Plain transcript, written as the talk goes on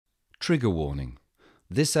Trigger warning.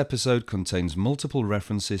 This episode contains multiple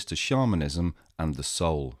references to shamanism and the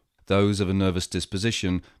soul. Those of a nervous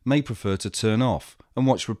disposition may prefer to turn off and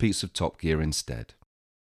watch repeats of Top Gear instead.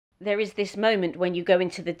 There is this moment when you go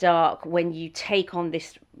into the dark, when you take on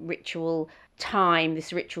this ritual time,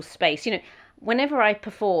 this ritual space. You know, whenever I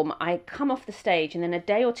perform, I come off the stage and then a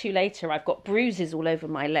day or two later, I've got bruises all over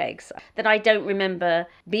my legs that I don't remember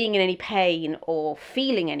being in any pain or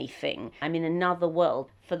feeling anything. I'm in another world.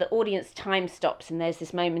 For the audience, time stops and there's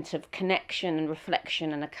this moment of connection and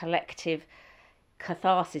reflection and a collective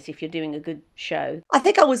catharsis if you're doing a good show. I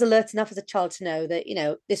think I was alert enough as a child to know that, you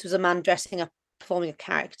know, this was a man dressing up, performing a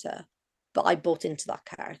character, but I bought into that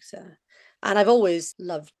character. And I've always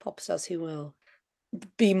loved pop stars who will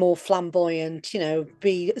be more flamboyant, you know,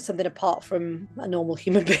 be something apart from a normal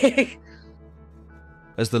human being.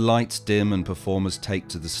 As the lights dim and performers take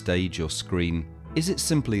to the stage or screen, is it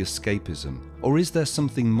simply escapism, or is there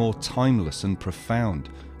something more timeless and profound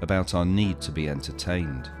about our need to be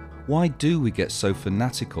entertained? Why do we get so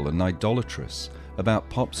fanatical and idolatrous about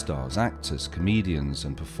pop stars, actors, comedians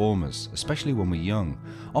and performers, especially when we're young,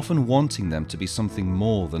 often wanting them to be something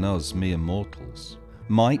more than us mere mortals?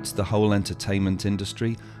 Might the whole entertainment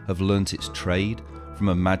industry have learnt its trade from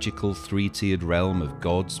a magical three-tiered realm of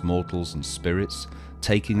gods, mortals and spirits,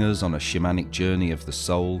 taking us on a shamanic journey of the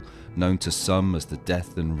soul, known to some as the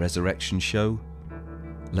Death and Resurrection Show?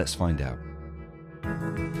 Let's find out.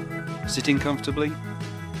 Sitting comfortably?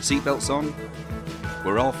 Seatbelts on?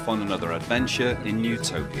 We're off on another adventure in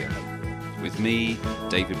Utopia. With me,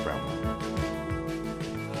 David Brownwell.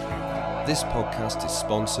 This podcast is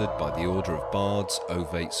sponsored by the Order of Bards,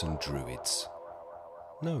 Ovates and Druids.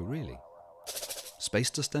 No, really. Space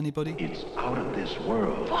dust, anybody? It's out of this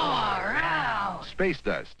world. Far out! Space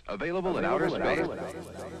dust, available in outer space.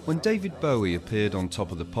 When David Bowie appeared on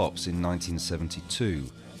Top of the Pops in 1972,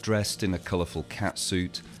 dressed in a colourful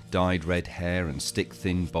catsuit, dyed red hair and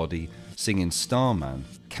stick-thin body, singing Starman,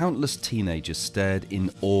 countless teenagers stared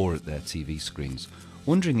in awe at their TV screens,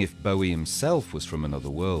 wondering if Bowie himself was from another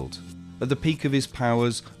world. At the peak of his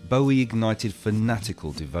powers, Bowie ignited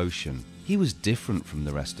fanatical devotion. He was different from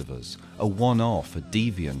the rest of us, a one-off, a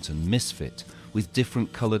deviant and misfit, with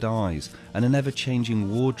different coloured eyes and an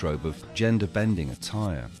ever-changing wardrobe of gender-bending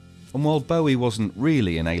attire. And while Bowie wasn't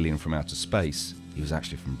really an alien from outer space, he was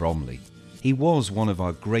actually from Bromley, he was one of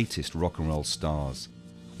our greatest rock and roll stars.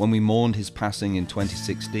 When we mourned his passing in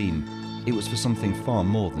 2016, it was for something far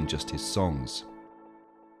more than just his songs.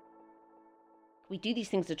 We do these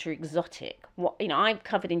things that are exotic. I'm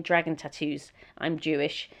covered in dragon tattoos. I'm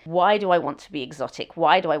Jewish. Why do I want to be exotic?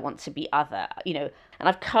 Why do I want to be other? And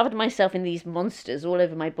I've covered myself in these monsters all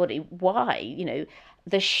over my body. Why?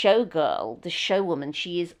 The showgirl, the showwoman,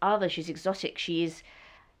 she is other, she's exotic, she is...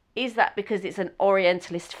 Is that because it's an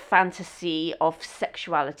Orientalist fantasy of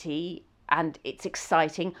sexuality and it's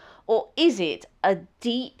exciting? Or is it a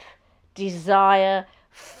deep desire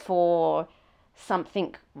for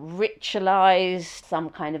something ritualized, some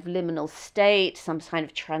kind of liminal state, some kind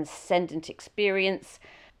of transcendent experience?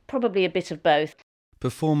 Probably a bit of both.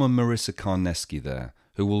 Performer Marissa Carnesky there,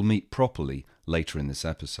 who we'll meet properly later in this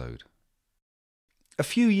episode. A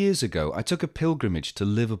few years ago, I took a pilgrimage to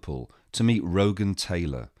Liverpool to meet Rogan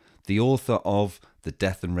Taylor, the author of The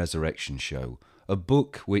Death and Resurrection Show, a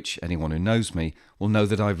book which anyone who knows me will know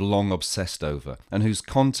that I've long obsessed over and whose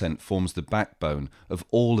content forms the backbone of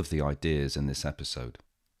all of the ideas in this episode.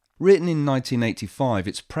 Written in 1985,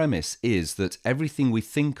 its premise is that everything we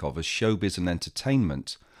think of as showbiz and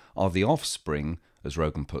entertainment are the offspring, as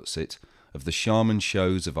Rogan puts it, of the shaman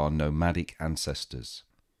shows of our nomadic ancestors.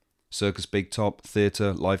 Circus Big Top,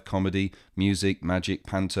 theatre, live comedy, music, magic,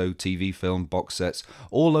 panto, TV, film, box sets,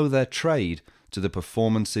 all owe their trade to the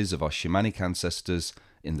performances of our shamanic ancestors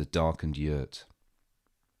in the darkened yurt.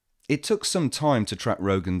 It took some time to track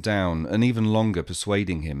Rogan down, and even longer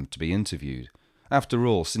persuading him to be interviewed. After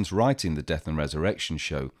all, since writing The Death and Resurrection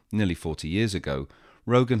Show nearly 40 years ago,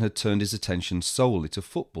 Rogan had turned his attention solely to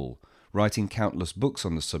football, writing countless books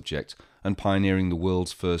on the subject and pioneering the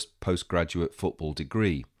world's first postgraduate football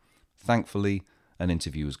degree. Thankfully, an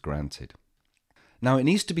interview was granted. Now, it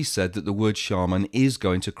needs to be said that the word shaman is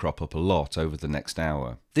going to crop up a lot over the next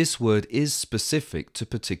hour. This word is specific to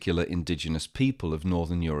particular indigenous people of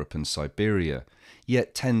Northern Europe and Siberia,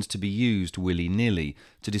 yet tends to be used willy-nilly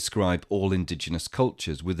to describe all indigenous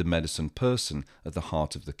cultures with the medicine person at the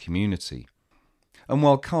heart of the community. And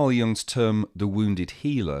while Carl Jung's term, the wounded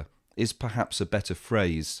healer, is perhaps a better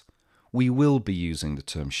phrase, we will be using the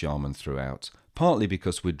term shaman throughout, partly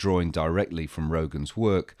because we're drawing directly from Rogan's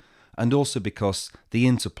work, and also because the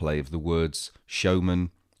interplay of the words showman,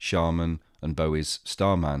 shaman, and Bowie's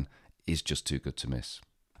Starman is just too good to miss.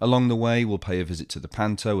 Along the way, we'll pay a visit to the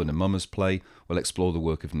Panto and a Mummers play, we'll explore the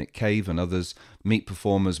work of Nick Cave and others, meet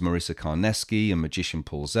performers Marissa Carnesky and magician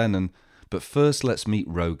Paul Zenon, but first let's meet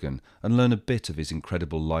Rogan and learn a bit of his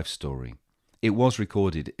incredible life story. It was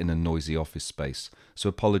recorded in a noisy office space, so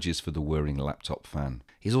apologies for the whirring laptop fan.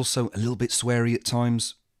 He's also a little bit sweary at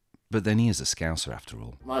times, but then he is a Scouser after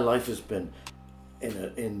all. My life has been,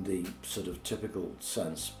 in the sort of typical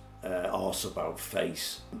sense, arse about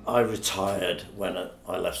face. I retired when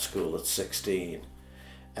I left school at 16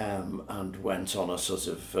 and went on a sort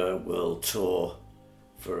of world tour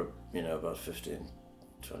for, about 15,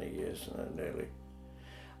 20 years nearly.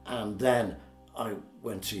 And then I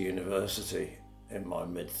went to university in my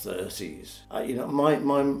mid-30s.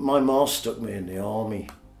 My ma stuck me in the army.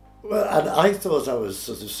 Well, and I thought I was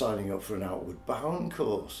sort of signing up for an outward bound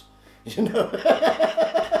course,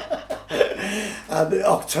 And in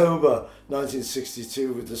October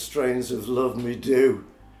 1962, with the strains of Love Me Do,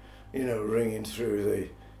 ringing through the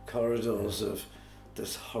corridors of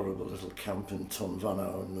this horrible little camp in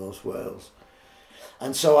Tunfannow in North Wales.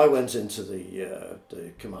 And so I went into the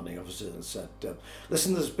commanding officer and said,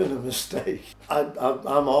 listen, there's been a mistake. I'm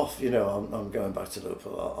off, I'm going back to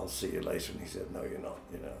Liverpool, I'll see you later. And he said, no, you're not,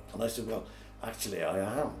 And I said, well, actually I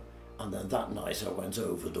am. And then that night I went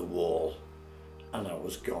over the wall and I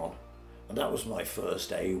was gone. And that was my first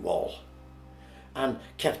AWOL. And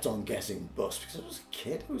kept on getting bust because I was a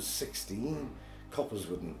kid, I was 16. Coppers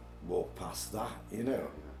wouldn't walk past that,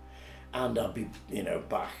 And I'd be,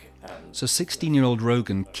 back. And so 16-year-old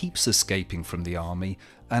Rogan keeps escaping from the army,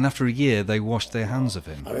 and after a year they washed their hands of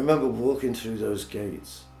him. I remember walking through those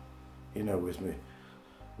gates, with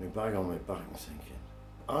my bag on my back and thinking,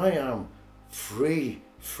 I am free.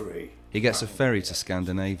 He gets a ferry to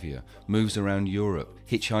Scandinavia, moves around Europe,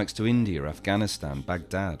 hitchhikes to India, Afghanistan,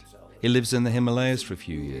 Baghdad. He lives in the Himalayas for a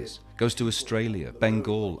few years, goes to Australia,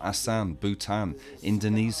 Bengal, Assam, Bhutan,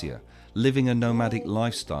 Indonesia, living a nomadic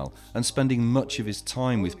lifestyle and spending much of his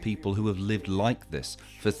time with people who have lived like this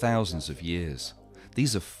for thousands of years.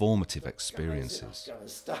 These are formative experiences.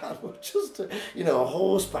 Afghanistan was just a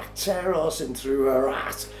horseback terracing through her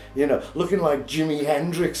hat, looking like Jimi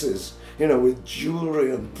Hendrix's, with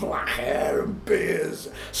jewellery and black hair and beards,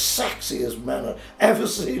 sexiest men I've ever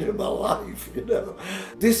seen in my life,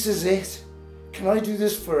 This is it. Can I do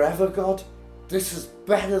this forever, God? This is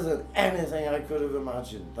better than anything I could have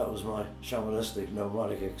imagined. That was my shamanistic,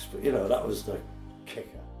 nomadic experience. That was the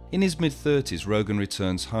kicker. In his mid-30s, Rogan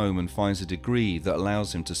returns home and finds a degree that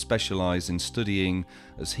allows him to specialise in studying,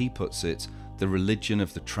 as he puts it, the religion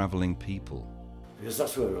of the travelling people. Because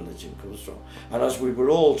that's where religion comes from. And as we were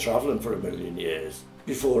all travelling for 1,000,000 years,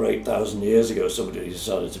 before 8,000 years ago somebody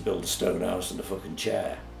decided to build a stone house and a fucking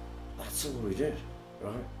chair. That's all we did,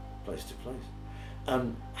 right? Place to place.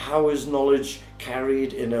 And how is knowledge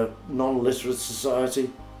carried in a non-literate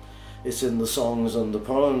society? It's in the songs and the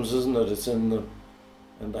poems, isn't it? It's in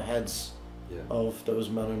the heads of those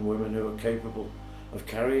men and women who are capable of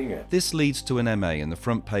carrying it. This leads to an MA in the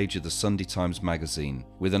front page of the Sunday Times magazine,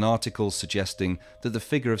 with an article suggesting that the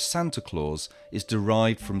figure of Santa Claus is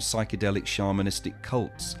derived from psychedelic shamanistic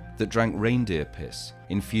cults that drank reindeer piss,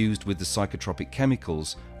 infused with the psychotropic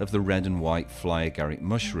chemicals of the red and white fly agaric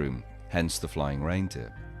mushroom, hence the flying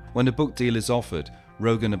reindeer. When a book deal is offered,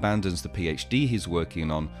 Rogan abandons the PhD he's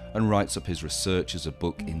working on and writes up his research as a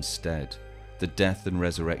book instead, The Death and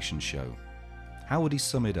Resurrection Show. How would he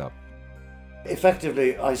sum it up?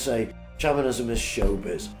 Effectively, I say shamanism is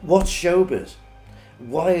showbiz. What's showbiz?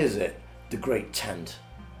 Why is it the great tent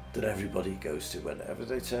that everybody goes to whenever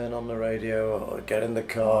they turn on the radio or get in the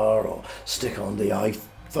car or stick on the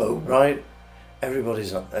iPhone, right? Everybody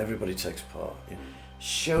takes part.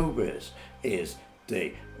 Showbiz is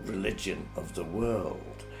the religion of the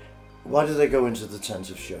world. Why do they go into the tent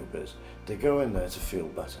of showbiz? They go in there to feel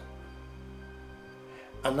better.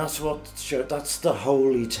 And that's the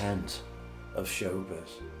holy tent of showbiz.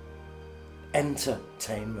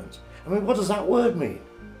 Entertainment. I mean, what does that word mean?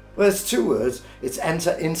 Well, it's two words. It's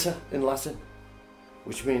inter in Latin,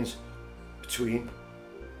 which means between.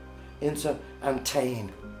 Inter and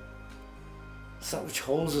tain. It's that which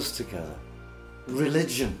holds us together.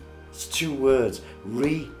 Religion. It's two words.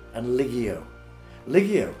 Re and ligio.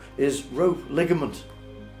 Ligio is rope, ligament.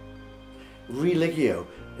 Religio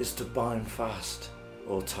is to bind fast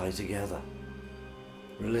or tie together.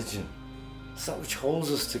 Religion. It's that which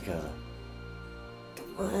holds us together.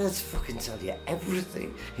 The words fucking tell you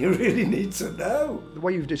everything you really need to know. The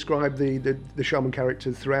way you've described the shaman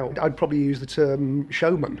character throughout, I'd probably use the term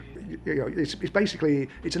showman. It's basically,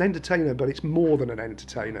 it's an entertainer, but it's more than an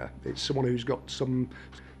entertainer. It's someone who's got some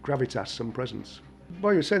gravitas, some presence.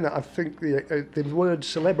 While you're saying that, I think the word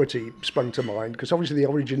celebrity sprung to mind, because obviously the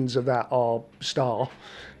origins of that are star-like.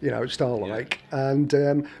 Yeah.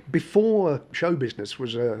 And before show business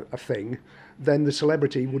was a thing, then the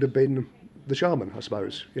celebrity would have been the shaman, I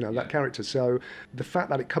suppose, that character. So the fact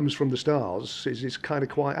that it comes from the stars is kind of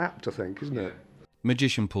quite apt, I think, isn't it?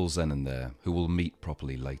 Magician Paul Zenon there, who we'll meet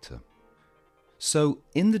properly later. So,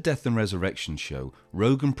 in the Death and Resurrection show,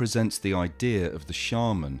 Rogan presents the idea of the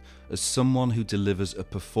shaman as someone who delivers a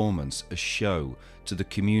performance, a show, to the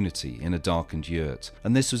community in a darkened yurt,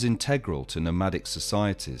 and this was integral to nomadic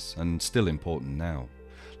societies, and still important now.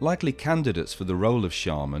 Likely candidates for the role of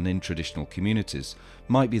shaman in traditional communities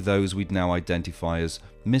might be those we'd now identify as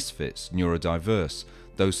misfits, neurodiverse,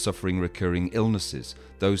 those suffering recurring illnesses,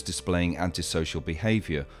 those displaying antisocial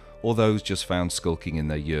behaviour, or those just found skulking in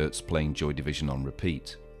their yurts playing Joy Division on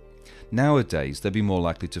repeat. Nowadays, they'd be more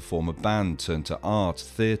likely to form a band, turn to art,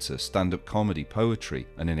 theatre, stand-up comedy, poetry,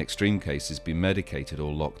 and in extreme cases be medicated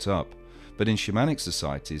or locked up. But in shamanic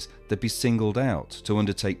societies, they'd be singled out to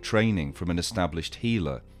undertake training from an established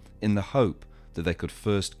healer in the hope that they could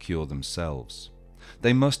first cure themselves.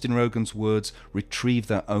 They must, in Rogan's words, retrieve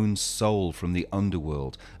their own soul from the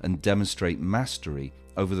underworld and demonstrate mastery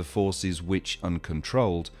over the forces which,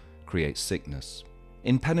 uncontrolled, create sickness.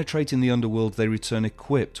 In penetrating the underworld, they return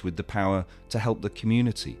equipped with the power to help the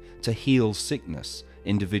community, to heal sickness,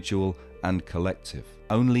 individual and collective.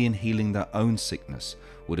 Only in healing their own sickness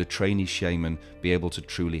would a trainee shaman be able to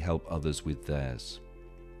truly help others with theirs.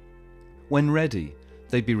 When ready,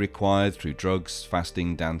 they'd be required through drugs,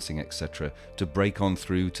 fasting, dancing, etc. to break on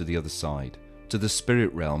through to the other side, to the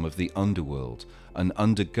spirit realm of the underworld, and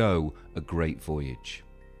undergo a great voyage.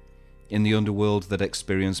 In the underworld, they'd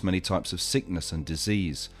experience many types of sickness and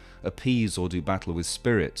disease, appease or do battle with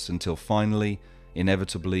spirits until finally,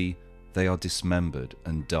 inevitably, they are dismembered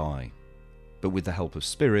and die. But with the help of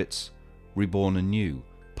spirits, reborn anew,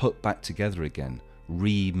 put back together again,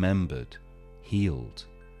 remembered, healed.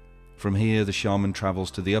 From here, the shaman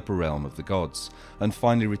travels to the upper realm of the gods and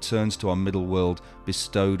finally returns to our middle world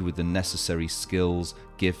bestowed with the necessary skills,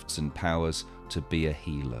 gifts and powers to be a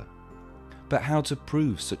healer. But how to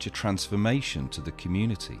prove such a transformation to the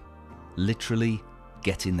community? Literally,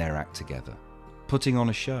 getting their act together, putting on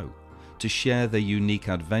a show, to share their unique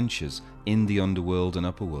adventures in the underworld and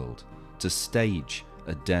upper world, to stage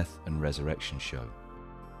a death and resurrection show.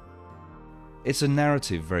 It's a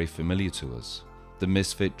narrative very familiar to us. The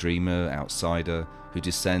misfit dreamer, outsider, who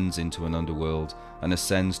descends into an underworld and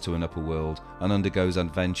ascends to an upper world and undergoes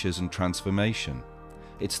adventures and transformation.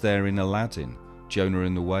 It's there in Aladdin, Jonah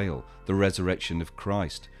and the Whale, The Resurrection of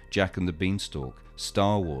Christ, Jack and the Beanstalk,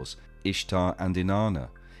 Star Wars, Ishtar and Inanna.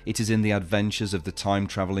 It is in the adventures of the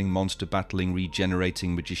time-travelling, monster-battling,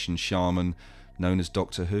 regenerating magician shaman known as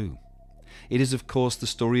Doctor Who. It is of course the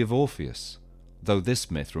story of Orpheus, though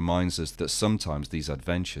this myth reminds us that sometimes these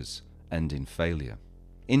adventures end in failure.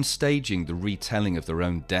 In staging the retelling of their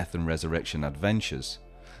own death and resurrection adventures,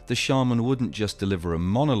 the shaman wouldn't just deliver a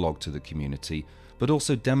monologue to the community, but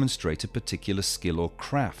also demonstrate a particular skill or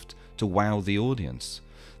craft to wow the audience.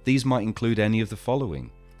 These might include any of the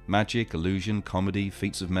following: magic, illusion, comedy,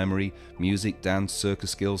 feats of memory, music, dance,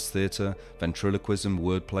 circus skills, theatre, ventriloquism,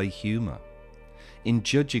 wordplay, humour. In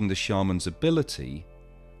judging the shaman's ability,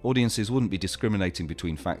 audiences wouldn't be discriminating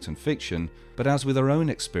between fact and fiction, but as with our own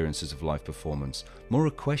experiences of live performance, more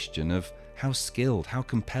a question of how skilled, how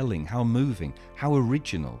compelling, how moving, how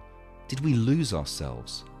original. Did we lose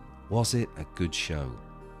ourselves? Was it a good show?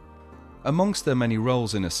 Amongst their many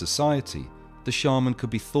roles in a society, the shaman could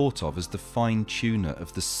be thought of as the fine-tuner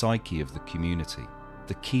of the psyche of the community,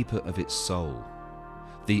 the keeper of its soul,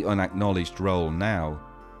 the unacknowledged role now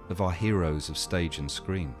of our heroes of stage and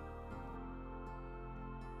screen.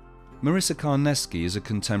 Marissa Carnesky is a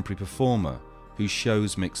contemporary performer whose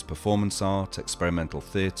shows mix performance art, experimental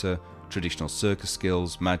theatre, traditional circus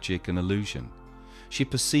skills, magic and illusion. She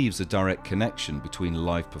perceives a direct connection between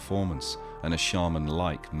live performance and a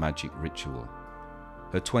shaman-like magic ritual.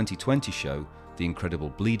 Her 2020 show, The Incredible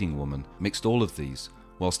Bleeding Woman, mixed all of these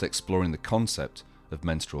whilst exploring the concept of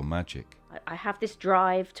menstrual magic. I have this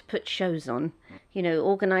drive to put shows on,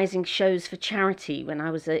 organising shows for charity when I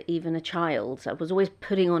was even a child. I was always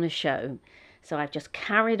putting on a show. So I've just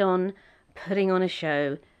carried on putting on a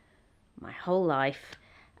show my whole life.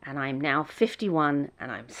 And I'm now 51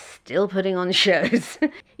 and I'm still putting on shows.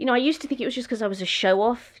 I used to think it was just because I was a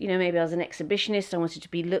show-off. Maybe I was an exhibitionist. I wanted to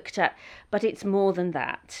be looked at. But it's more than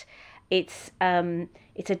that. It's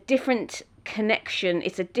a different connection.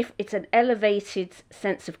 It's an elevated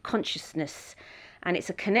sense of consciousness. And it's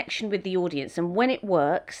a connection with the audience. And when it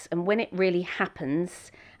works and when it really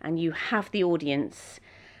happens and you have the audience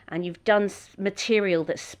and you've done material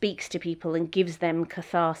that speaks to people and gives them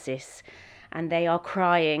catharsis, and they are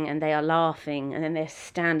crying and they are laughing and then they're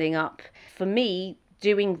standing up. For me,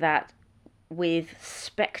 doing that with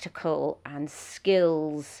spectacle and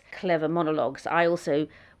skills, clever monologues, I also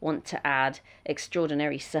want to add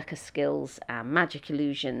extraordinary circus skills and magic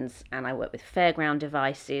illusions, and I work with fairground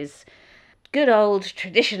devices. Good old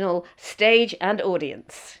traditional stage and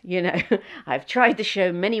audience. You know, I've tried the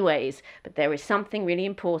show many ways, but there is something really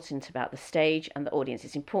important about the stage and the audience.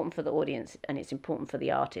 It's important for the audience and it's important for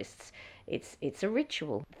the artists. It's a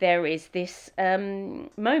ritual. There is this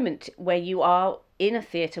moment where you are in a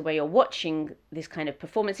theatre where you're watching this kind of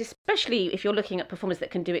performance, especially if you're looking at performers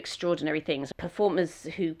that can do extraordinary things, performers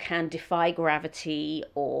who can defy gravity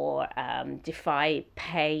or defy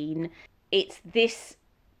pain. It's this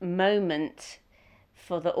moment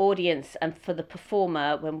for the audience and for the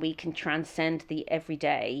performer when we can transcend the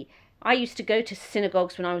everyday. I used to go to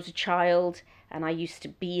synagogues when I was a child, and I used to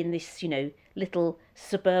be in this, you know, little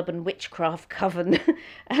suburban witchcraft coven.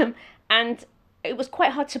 And it was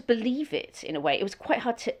quite hard to believe it in a way. It was quite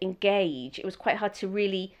hard to engage. It was quite hard to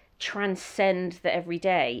really transcend the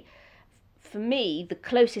everyday. For me, the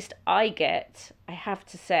closest I get, I have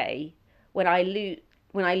to say, when I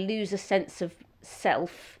lose a sense of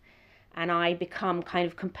self and I become kind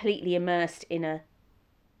of completely immersed in a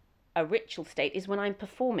ritual state, is when I'm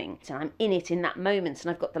performing and I'm in it in that moment and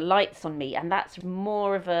I've got the lights on me, and that's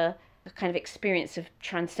more of a kind of experience of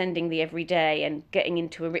transcending the everyday and getting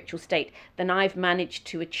into a ritual state than I've managed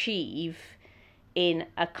to achieve in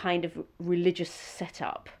a kind of religious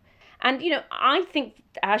setup. And, you know, I think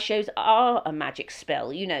our shows are a magic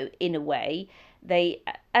spell, you know, in a way. They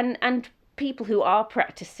and people who are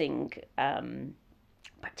practicing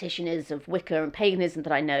practitioners of Wicca and paganism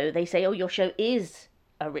that I know, they say, oh, your show is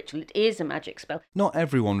a ritual, it is a magic spell. Not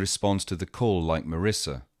everyone responds to the call like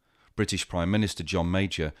Marissa. British Prime Minister John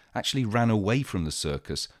Major actually ran away from the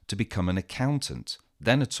circus to become an accountant,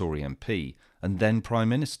 then a Tory MP, and then Prime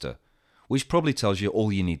Minister, which probably tells you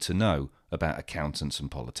all you need to know about accountants and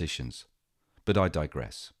politicians. But I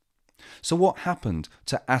digress. So what happened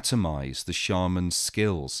to atomise the shaman's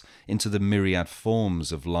skills into the myriad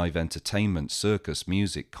forms of live entertainment, circus,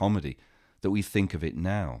 music, comedy that we think of it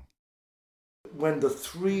now? When the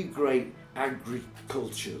three great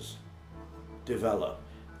agricultures develop,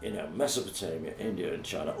 you know, Mesopotamia, India and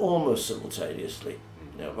China, almost simultaneously,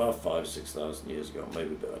 you know, about 5,000 to 6,000 years ago,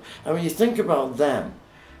 maybe a bit. And when you think about them,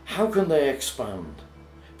 how can they expand?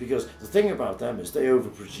 Because the thing about them is they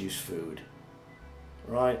overproduce food,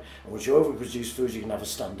 right? And once you overproduce food, you can have a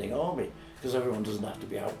standing army, because everyone doesn't have to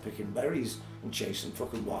be out picking berries and chasing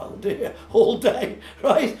fucking wild deer all day,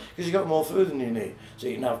 right? Because you've got more food than you need. So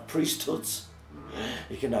you can have priesthoods,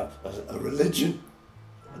 you can have a religion.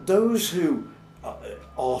 Those who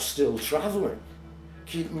are still travelling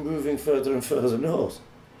keep moving further and further north.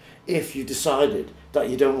 If you decided that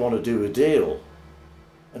you don't want to do a deal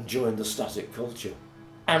and join the static culture.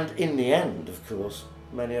 And in the end, of course,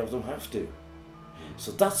 many of them have to.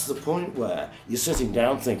 So that's the point where you're sitting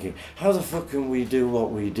down thinking, how the fuck can we do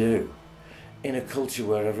what we do in a culture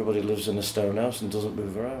where everybody lives in a stone house and doesn't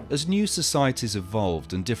move around? As new societies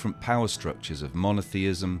evolved and different power structures of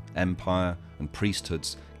monotheism, empire and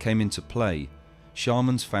priesthoods came into play,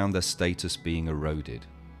 shamans found their status being eroded.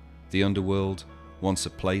 The underworld, once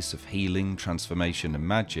a place of healing, transformation and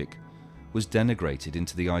magic, was denigrated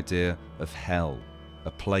into the idea of hell,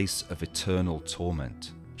 a place of eternal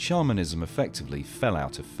torment. Shamanism effectively fell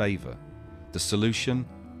out of favour. The solution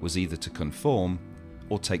was either to conform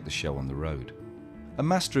or take the show on the road. A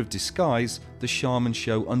master of disguise, the shaman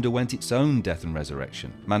show underwent its own death and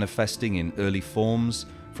resurrection, manifesting in early forms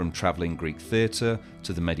from travelling Greek theatre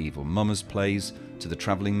to the medieval mummers plays to the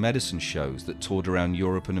travelling medicine shows that toured around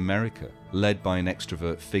Europe and America, led by an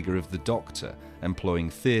extrovert figure of the Doctor, employing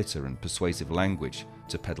theatre and persuasive language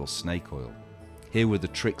to peddle snake oil. Here were the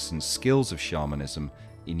tricks and skills of shamanism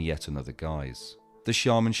in yet another guise. The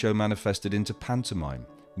shaman show manifested into pantomime,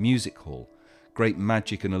 music hall, great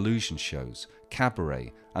magic and illusion shows,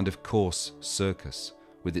 cabaret, and of course circus,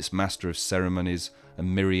 with its master of ceremonies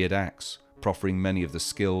and myriad acts, proffering many of the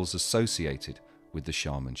skills associated with the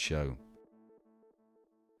shaman show.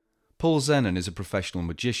 Paul Zenon is a professional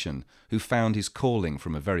magician who found his calling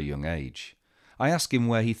from a very young age. I ask him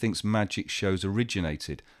where he thinks magic shows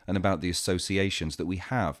originated and about the associations that we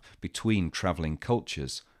have between travelling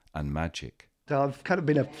cultures and magic. I've kind of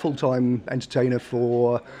been a full-time entertainer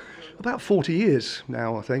for about 40 years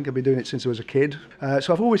now, I think. I've been doing it since I was a kid.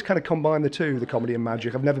 So I've always kind of combined the two, the comedy and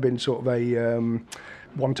magic. I've never been sort of a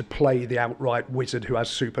want to play the outright wizard who has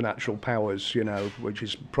supernatural powers, you know, which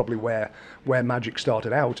is probably where magic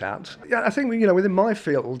started out at. Yeah, I think, you know, within my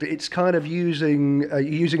field, it's kind of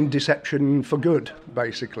using deception for good,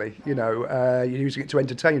 basically. You know, you're using it to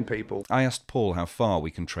entertain people. I asked Paul how far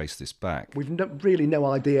we can trace this back. We've really no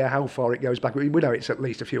idea how far it goes back. We know it's at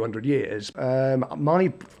least a few hundred years.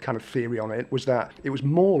 My kind of theory on it was that it was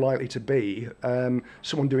more likely to be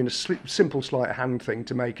someone doing a simple sleight of hand thing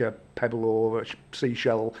to make a pebble or a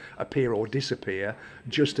seashell appear or disappear,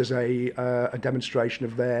 just as a demonstration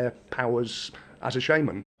of their powers as a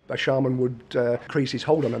shaman. A shaman would increase his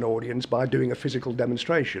hold on an audience by doing a physical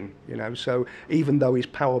demonstration, you know. So even though his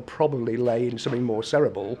power probably lay in something more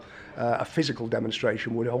cerebral, a physical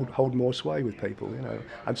demonstration would hold more sway with people, you know.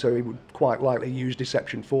 And so he would quite likely use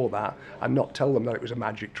deception for that and not tell them that it was a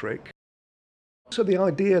magic trick. So the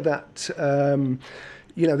idea that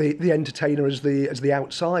you know, the entertainer as the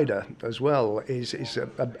outsider as well is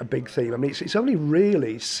a big theme. I mean, it's only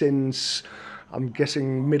really since, I'm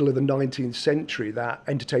guessing, middle of the 19th century that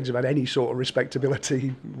entertainers have had any sort of respectability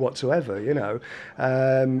whatsoever, you know.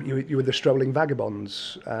 You were the strolling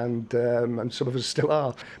vagabonds, and some of us still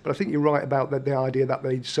are. But I think you're right about the idea that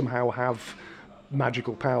they somehow have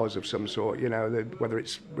magical powers of some sort, you know, whether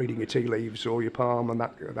it's reading your tea leaves or your palm and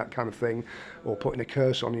that kind of thing, or putting a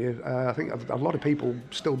curse on you. I think a lot of people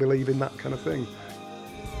still believe in that kind of thing.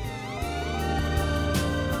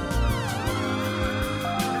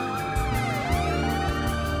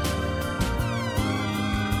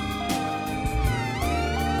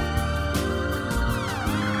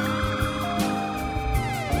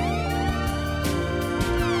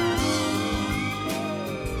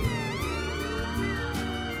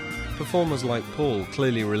 Performers like Paul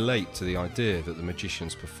clearly relate to the idea that the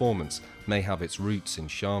magician's performance may have its roots in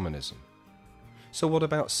shamanism. So what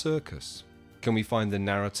about circus? Can we find the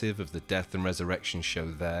narrative of the death and resurrection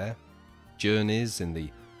show there? Journeys in the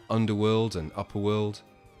underworld and upperworld?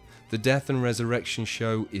 The death and resurrection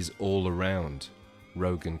show is all around,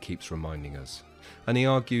 Rogan keeps reminding us. And he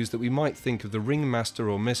argues that we might think of the ringmaster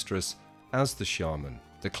or mistress as the shaman,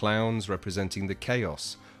 the clowns representing the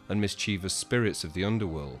chaos and mischievous spirits of the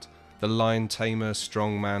underworld, the lion tamer,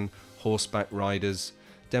 strongman, horseback riders,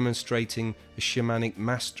 demonstrating a shamanic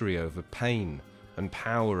mastery over pain and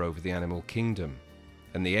power over the animal kingdom,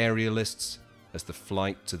 and the aerialists as the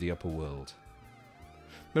flight to the upper world.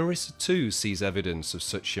 Marissa too sees evidence of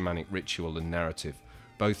such shamanic ritual and narrative,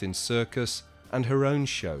 both in circus and her own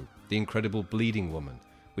show, The Incredible Bleeding Woman,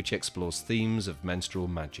 which explores themes of menstrual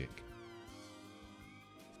magic.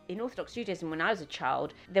 In Orthodox Judaism, when I was a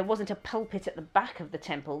child, there wasn't a pulpit at the back of the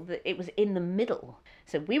temple, it was in the middle.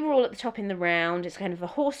 So we were all at the top in the round. It's kind of a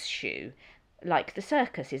horseshoe, like the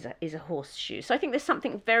circus is a horseshoe. So I think there's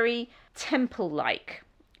something very temple-like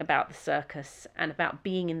about the circus and about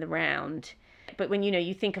being in the round. But when, you know,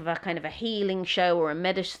 you think of a kind of a healing show or a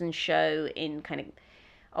medicine show in kind of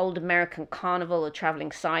old American carnival or traveling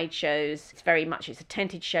sideshows, it's a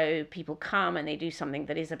tented show. People come and they do something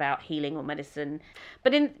that is about healing or medicine.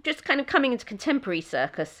 But in just kind of coming into contemporary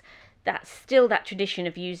circus, that's still that tradition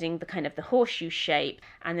of using the kind of the horseshoe shape,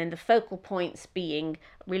 and then the focal points being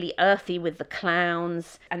really earthy with the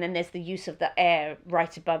clowns, and then there's the use of the air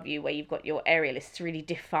right above you where you've got your aerialists really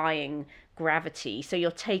defying gravity. So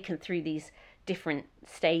you're taken through these different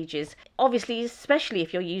stages. Obviously, especially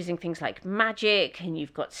if you're using things like magic and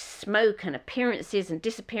you've got smoke and appearances and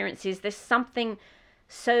disappearances, there's something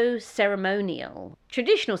so ceremonial.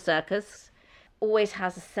 Traditional circus always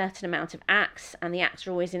has a certain amount of acts, and the acts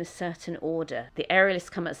are always in a certain order. The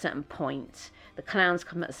aerialists come at a certain point, the clowns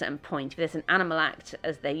come at a certain point. If there's an animal act,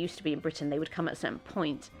 as there used to be in Britain, they would come at a certain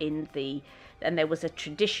point and there was a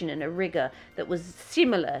tradition and a rigour that was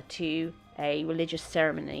similar to a religious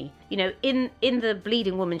ceremony. You know, in the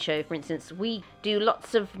Bleeding Woman show, for instance, we do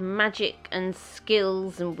lots of magic and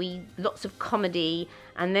skills and lots of comedy,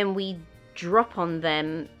 and then we drop on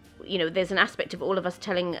them. You know, there's an aspect of all of us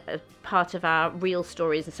telling a part of our real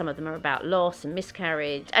stories, and some of them are about loss and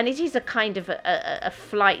miscarriage. And it is a kind of a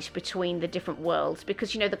flight between the different worlds,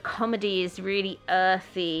 because, you know, the comedy is really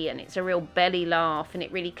earthy and it's a real belly laugh, and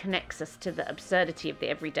it really connects us to the absurdity of the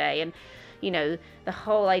everyday. And, you know, the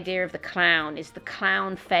whole idea of the clown is the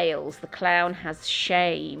clown fails, the clown has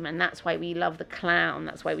shame, and that's why we love the clown,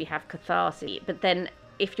 that's why we have catharsis. But then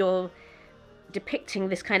if you're depicting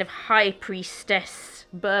this kind of high priestess,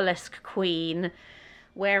 burlesque queen,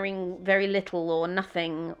 wearing very little or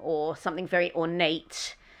nothing or something very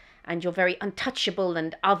ornate, and you're very untouchable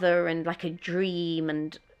and other and like a dream,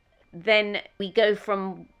 and then we go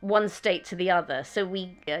from one state to the other. So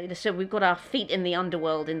we've got our feet in the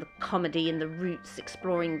underworld, in the comedy, in the roots,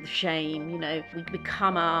 exploring the shame. You know, we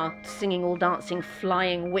become our singing, all dancing,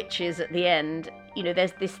 flying witches at the end. You know,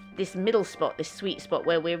 there's this middle spot, this sweet spot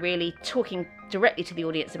where we're really talking directly to the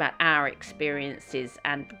audience about our experiences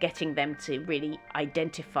and getting them to really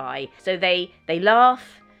identify. So they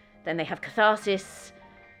laugh, then they have catharsis,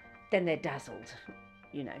 then they're dazzled,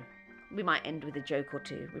 you know. We might end with a joke or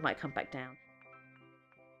two. We might come back down.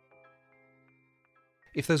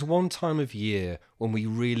 If there's one time of year when we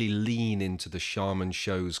really lean into the shaman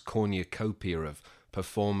show's cornucopia of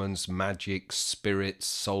performance, magic, spirits,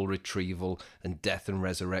 soul retrieval, and death and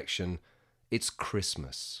resurrection, it's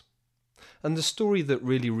Christmas. And the story that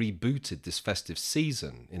really rebooted this festive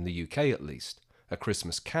season, in the UK at least, A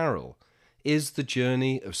Christmas Carol, is the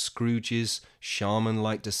journey of Scrooge's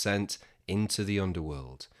shaman-like descent into the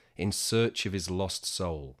underworld, in search of his lost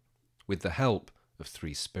soul, with the help of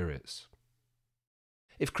three spirits.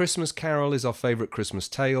 If Christmas Carol is our favourite Christmas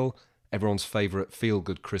tale, everyone's favourite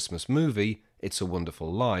feel-good Christmas movie, It's a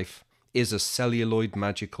Wonderful Life, is a celluloid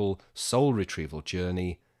magical soul retrieval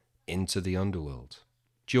journey into the underworld.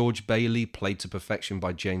 George Bailey, played to perfection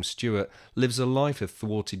by James Stewart, lives a life of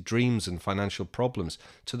thwarted dreams and financial problems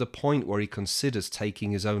to the point where he considers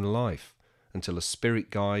taking his own life, until a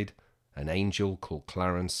spirit guide, an angel called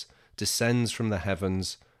Clarence, descends from the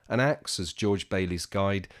heavens and acts as George Bailey's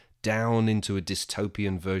guide down into a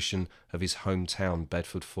dystopian version of his hometown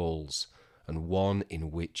Bedford Falls, and one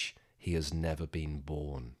in which he has never been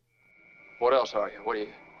born. What else are you? What are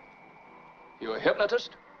you? You a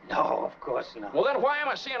hypnotist? No, of course not. Well, then why am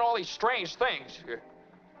I seeing all these strange things?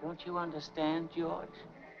 Don't you understand, George?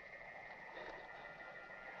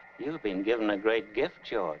 You've been given a great gift,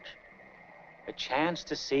 George. A chance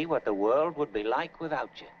to see what the world would be like without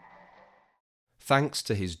you. Thanks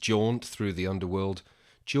to his jaunt through the underworld,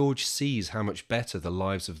 George sees how much better the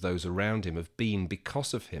lives of those around him have been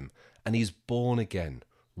because of him, and he's born again,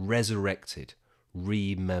 resurrected,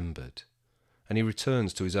 remembered. And he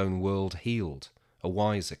returns to his own world healed, a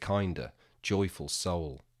wiser, kinder, joyful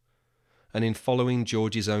soul. And in following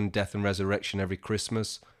George's own death and resurrection every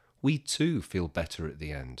Christmas, we too feel better at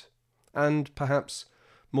the end. And perhaps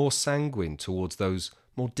more sanguine towards those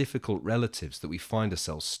more difficult relatives that we find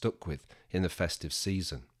ourselves stuck with in the festive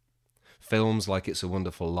season. Films like It's a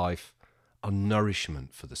Wonderful Life are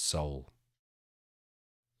nourishment for the soul.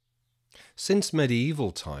 Since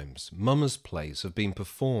medieval times, mummers' plays have been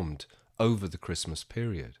performed over the Christmas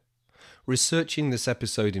period. Researching this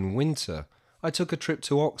episode in winter, I took a trip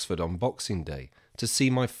to Oxford on Boxing Day to see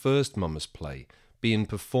my first mummers' play being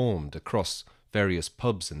performed across various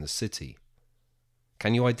pubs in the city.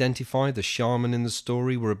 Can you identify the shaman in the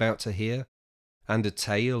story we're about to hear? And a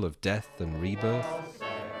tale of death and rebirth?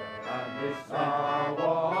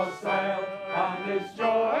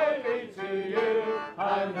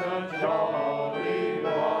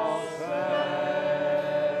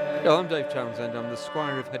 Yeah, I'm Dave Townsend. I'm the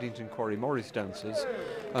Squire of Headington Quarry Morris Dancers,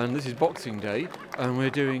 and this is Boxing Day, and we're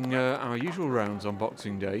doing our usual rounds on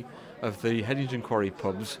Boxing Day of the Headington Quarry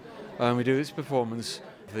pubs, and we do this performance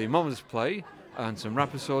of the mummers' play and some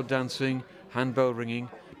rapid dancing, handbell ringing,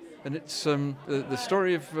 and it's the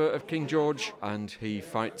story of King George, and he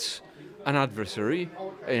fights an adversary.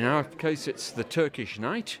 In our case, it's the Turkish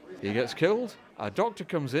knight. He gets killed. A doctor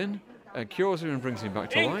comes in and cures him and brings him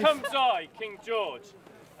back to life. In comes I, King George,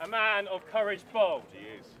 a man of courage bold. He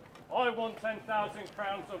is. I won 10,000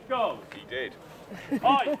 crowns of gold. He did.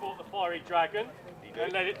 I fought the fiery dragon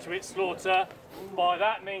and led it to its slaughter. By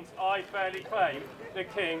that means I fairly claim the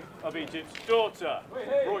king of Egypt's daughter.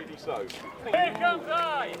 Rightly so. Here comes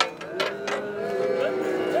I!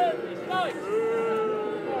 It's nice.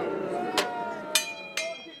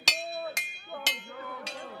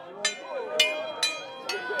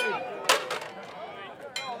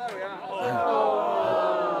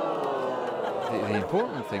 The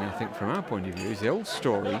important thing, I think, from our point of view, is the old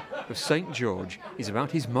story of St. George is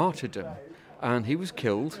about his martyrdom. And he was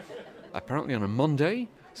killed, apparently on a Monday.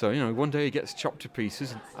 So, one day he gets chopped to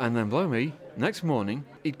pieces, and then, blow me, next morning,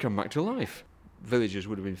 he'd come back to life. Villagers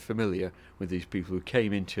would have been familiar with these people who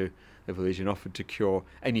came into the village and offered to cure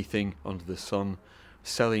anything under the sun,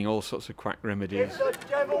 selling all sorts of quack remedies. If the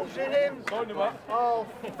devil's in him, I'll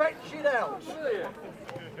fetch it out.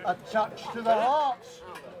 A touch to the heart,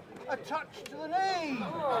 a touch to the knee.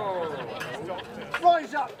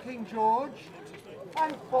 Rise up, King George,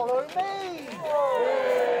 and follow me.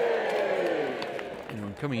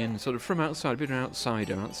 And coming in sort of from outside, a bit of an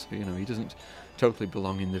outsider, he doesn't totally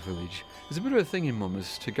belong in the village. There's a bit of a thing in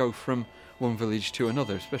mummers to go from one village to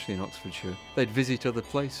another, especially in Oxfordshire. They'd visit other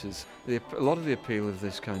places. A lot of the appeal of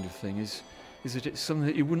this kind of thing is that it's something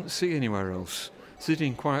that you wouldn't see anywhere else.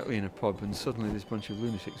 Sitting quietly in a pub and suddenly this bunch of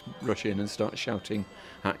lunatics rush in and start shouting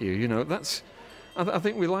at you, I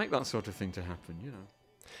think we like that sort of thing to happen,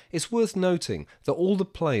 It's worth noting that all the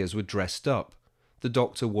players were dressed up. The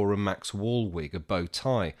Doctor wore a Max Wall wig, a bow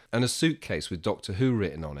tie, and a suitcase with Doctor Who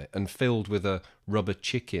written on it, and filled with a rubber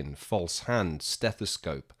chicken, false hand,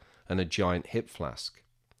 stethoscope, and a giant hip flask.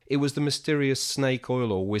 It was the mysterious snake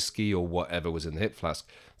oil or whiskey or whatever was in the hip flask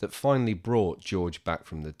that finally brought George back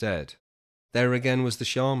from the dead. There again was the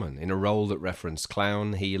shaman, in a role that referenced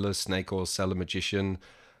clown, healer, snake oil seller, magician,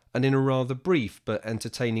 and in a rather brief but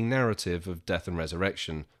entertaining narrative of death and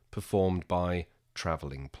resurrection performed by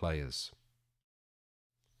travelling players.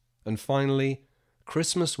 And finally,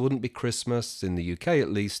 Christmas wouldn't be Christmas, in the UK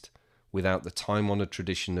at least, without the time-honoured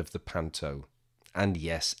tradition of the panto. And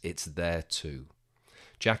yes, it's there too.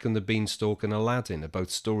 Jack and the Beanstalk and Aladdin are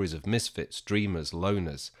both stories of misfits, dreamers,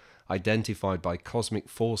 loners, identified by cosmic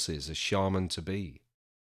forces as shaman-to-be.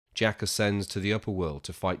 Jack ascends to the upper world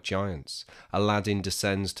to fight giants. Aladdin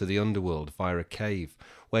descends to the underworld via a cave,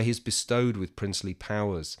 where he is bestowed with princely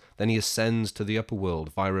powers. Then he ascends to the upper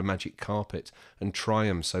world via a magic carpet and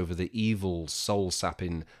triumphs over the evil,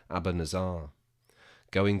 soul-sapping Abanazar.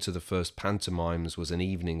 Going to the first pantomimes was an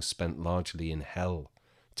evening spent largely in hell,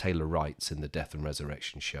 Taylor writes in the Death and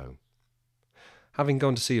Resurrection show. Having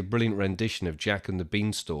gone to see a brilliant rendition of Jack and the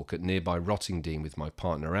Beanstalk at nearby Rottingdean with my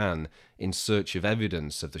partner Anne, in search of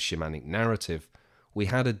evidence of the shamanic narrative, we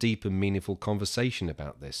had a deep and meaningful conversation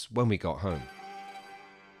about this when we got home.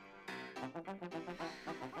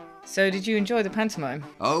 So did you enjoy the pantomime?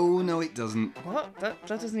 Oh, no it doesn't. What? That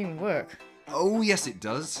doesn't even work. Oh, yes it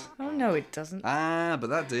does. Oh, no it doesn't. Ah, but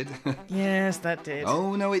that did. Yes, that did.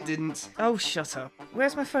 Oh, no it didn't. Oh, shut up.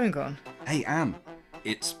 Where's my phone gone? Hey, Anne.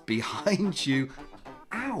 It's behind you.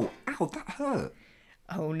 Ow, that hurt.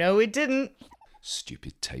 Oh, no, it didn't.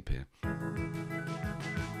 Stupid tape here.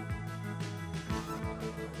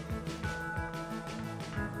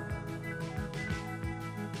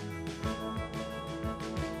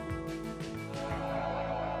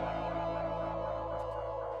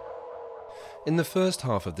 In the first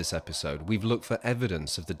half of this episode, we've looked for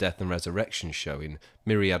evidence of the Death and Resurrection show in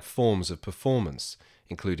myriad forms of performance,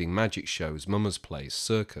 including magic shows, mummers' plays,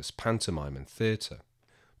 circus, pantomime and theatre.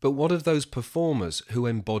 But what of those performers who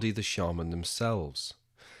embody the shaman themselves?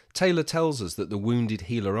 Taylor tells us that the wounded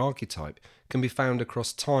healer archetype can be found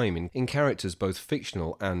across time in characters both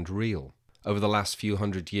fictional and real. Over the last few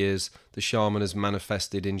hundred years, the shaman has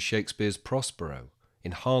manifested in Shakespeare's Prospero,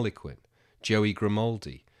 in Harlequin, Joey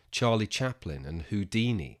Grimaldi, Charlie Chaplin and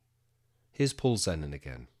Houdini. Here's Paul Zenon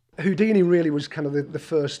again. Houdini really was kind of the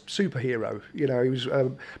first superhero. He was,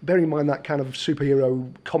 bearing in mind that kind of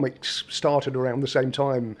superhero comics started around the same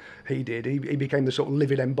time he did. He became the sort of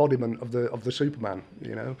living embodiment of the Superman,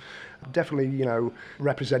 Definitely,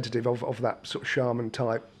 representative of that sort of shaman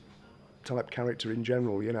type character in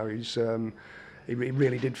general, he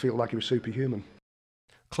really did feel like he was superhuman.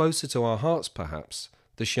 Closer to our hearts, perhaps,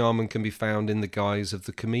 the shaman can be found in the guise of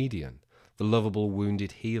the comedian, the lovable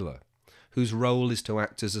wounded healer, whose role is to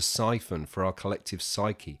act as a siphon for our collective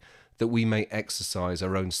psyche, that we may exercise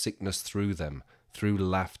our own sickness through them, through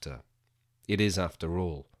laughter. It is, after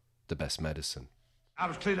all, the best medicine. I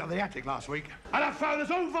was cleaning up the attic last week, and I found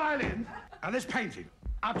this old violin and this painting.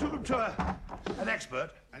 I took them to an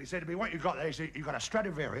expert, and he said to me, what you got there? He said, you've got a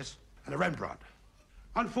Stradivarius and a Rembrandt.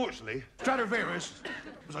 Unfortunately, Stradivarius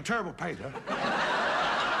was a terrible painter.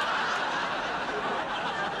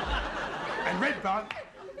 And Rembrandt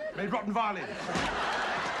made rotten violins.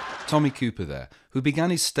 Tommy Cooper there, who began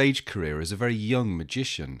his stage career as a very young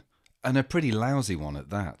magician, and a pretty lousy one at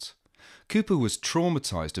that. Cooper was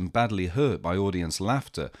traumatised and badly hurt by audience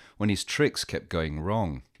laughter when his tricks kept going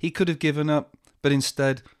wrong. He could have given up, but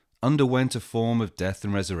instead underwent a form of death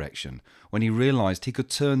and resurrection when he realised he could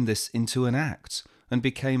turn this into an act and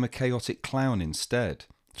became a chaotic clown instead.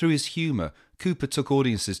 Through his humour, Cooper took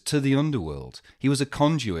audiences to the underworld. He was a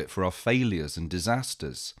conduit for our failures and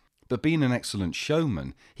disasters. But being an excellent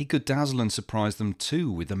showman, he could dazzle and surprise them too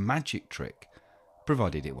with a magic trick.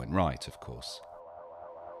 Provided it went right, of course.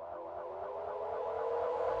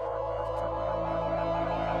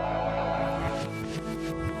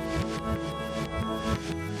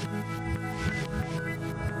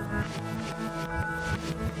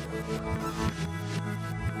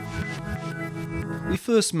 We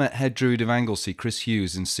first met head druid of Anglesey Kris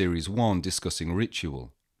Hughes in Series 1 discussing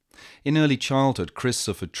ritual. In early childhood, Kris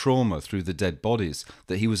suffered trauma through the dead bodies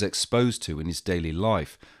that he was exposed to in his daily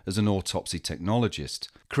life as an autopsy technologist,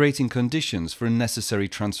 creating conditions for a necessary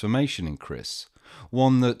transformation in Kris.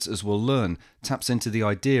 One that, as we'll learn, taps into the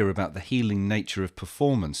idea about the healing nature of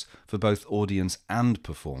performance for both audience and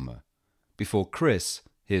performer. Before Kris,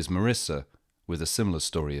 here's Marissa with a similar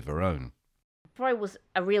story of her own. Before I was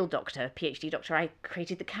a real doctor, PhD doctor, I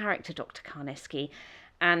created the character Dr. Carnesky.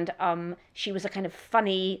 And she was a kind of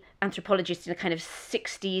funny anthropologist in a kind of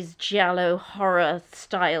 60s giallo horror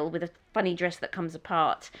style with a funny dress that comes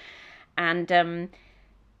apart. And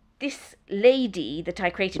this lady that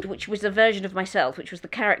I created, which was a version of myself, which was the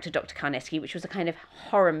character Dr. Carnesky, which was a kind of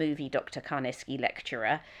horror movie Dr. Carnesky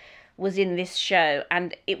lecturer, was in this show.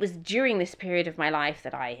 And it was during this period of my life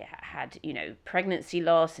that I had, you know, pregnancy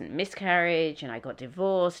loss and miscarriage, and I got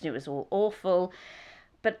divorced, and it was all awful.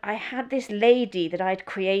 But I had this lady that I'd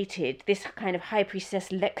created, this kind of high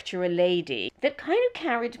priestess lecturer lady, that kind of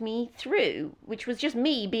carried me through, which was just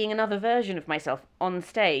me being another version of myself on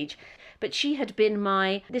stage. But she had been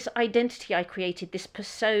this identity I created, this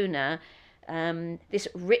persona, this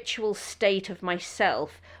ritual state of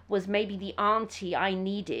myself, was maybe the auntie I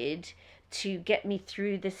needed to get me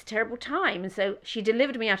through this terrible time. And so she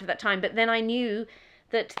delivered me out of that time, but then I knew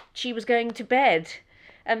that she was going to bed.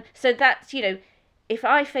 So that's, you know, if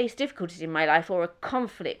I face difficulties in my life or a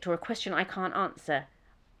conflict or a question I can't answer,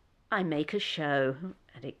 I make a show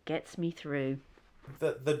and it gets me through.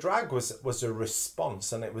 The drag was a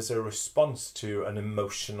response, and it was a response to an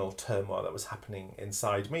emotional turmoil that was happening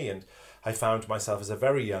inside me. And I found myself as a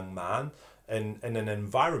very young man in an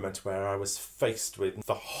environment where I was faced with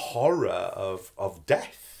the horror of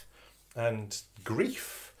death and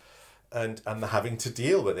grief and having to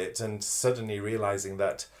deal with it, and suddenly realizing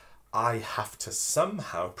that I have to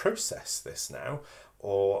somehow process this now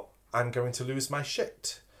or I'm going to lose my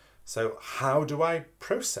shit. So how do I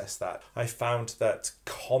process that? I found that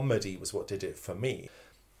comedy was what did it for me.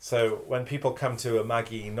 So when people come to a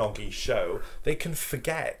Maggi Noggi show, they can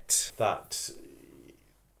forget that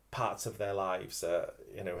parts of their lives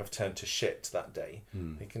have turned to shit that day.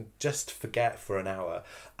 They can just forget for an hour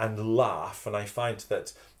and laugh. And I find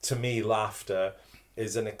that, to me, laughter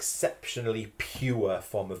is an exceptionally pure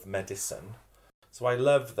form of medicine. So I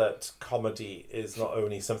love that comedy is not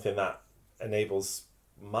only something that enables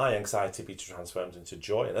my anxiety to be transformed into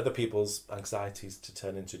joy and other people's anxieties to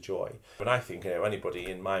turn into joy. When I think, anybody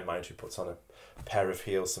in my mind who puts on a pair of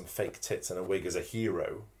heels, some fake tits and a wig is a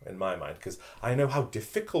hero in my mind, because I know how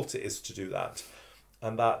difficult it is to do that,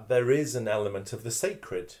 and that there is an element of the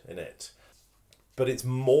sacred in it. But it's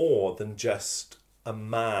more than just a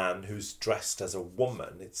man who's dressed as a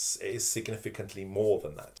woman. It is significantly more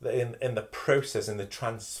than that. In the process, in the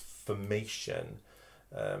transformation,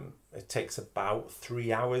 it takes about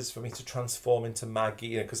 3 hours for me to transform into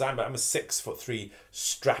Maggi, because I'm a 6'3"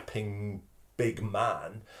 strapping big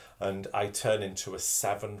man, and I turn into a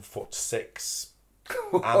 7'6"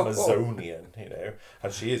 Amazonian,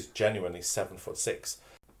 and she is genuinely 7'6".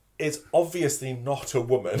 It's obviously not a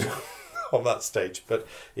woman on that stage, but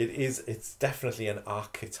it's definitely an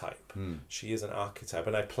archetype. She is an archetype,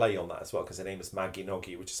 and I play on that as well, because her name is Maggi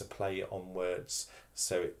Noggi, which is a play on words.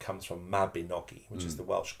 So it comes from Maggi Noggi, which is the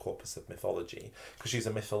Welsh corpus of mythology, because she's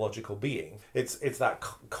a mythological being. It's that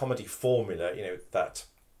comedy formula, that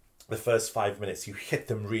the first 5 minutes you hit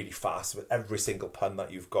them really fast with every single pun that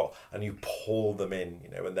you've got, and you pull them in,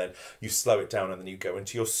 and then you slow it down, and then you go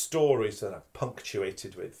into your stories that are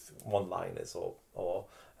punctuated with one-liners or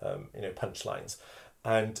punchlines.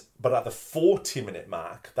 But at the 40-minute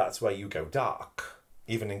mark, that's where you go dark.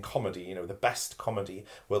 Even in comedy, the best comedy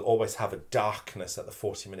will always have a darkness at the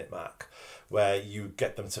 40-minute mark, where you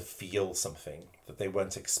get them to feel something that they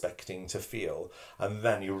weren't expecting to feel, and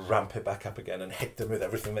then you ramp it back up again and hit them with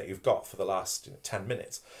everything that you've got for the last 10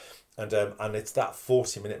 minutes. And it's that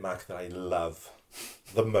 40-minute mark that I love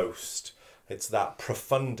the most. It's that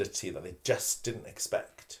profundity that they just didn't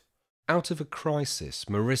expect. Out of a crisis,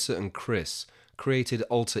 Marissa and Kris created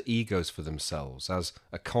alter egos for themselves as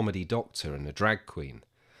a comedy doctor and a drag queen.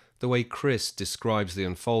 The way Kris describes the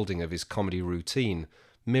unfolding of his comedy routine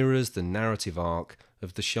mirrors the narrative arc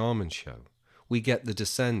of The Shaman Show. We get the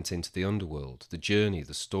descent into the underworld, the journey,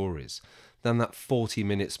 the stories, then that 40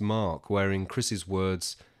 minutes mark where, in Kris's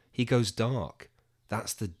words, he goes dark.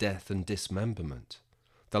 That's the death and dismemberment.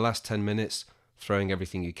 The last 10 minutes, throwing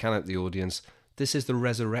everything you can at the audience, this is the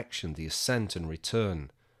resurrection, the ascent and return,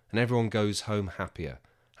 and everyone goes home happier,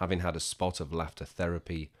 having had a spot of laughter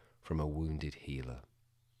therapy from a wounded healer.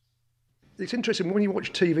 It's interesting, when you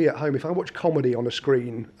watch TV at home, if I watch comedy on a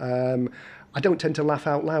screen, I don't tend to laugh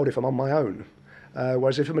out loud if I'm on my own.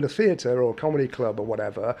 Whereas if I'm in a theatre or a comedy club or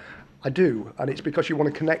whatever, I do, and it's because you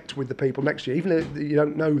want to connect with the people next to you, even if you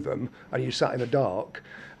don't know them and you sat in the dark.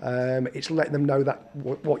 It's letting them know that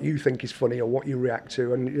what you think is funny or what you react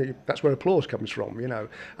to, and that's where applause comes from, you know.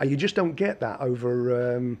 And you just don't get that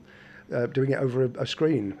over doing it over a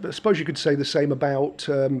screen. But I suppose you could say the same about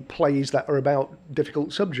plays that are about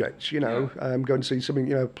difficult subjects, you know. Go and see something,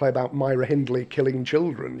 you know, play about Myra Hindley killing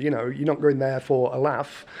children, you know. You're not going there for a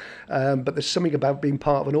laugh, but there's something about being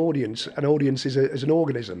part of an audience. An audience is an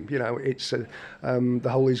organism, you know. It's the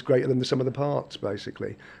whole is greater than the sum of the parts,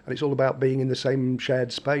 basically. And it's all about being in the same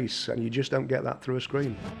shared space, and you just don't get that through a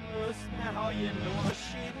screen.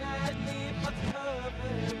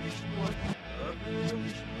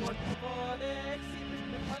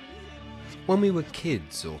 When we were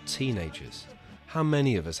kids or teenagers, how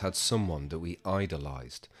many of us had someone that we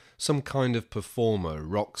idolised? Some kind of performer,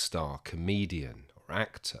 rock star, comedian or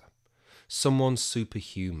actor? Someone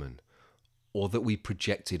superhuman, or that we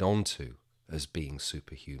projected onto as being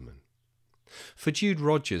superhuman? For Jude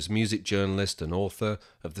Rogers, music journalist and author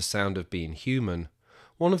of The Sound of Being Human,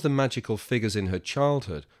 one of the magical figures in her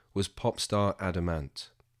childhood was pop star Adam Ant.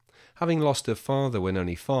 Having lost her father when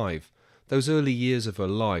only 5, those early years of her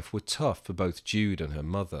life were tough for both Jude and her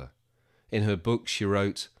mother. In her book she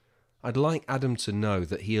wrote, "I'd like Adam to know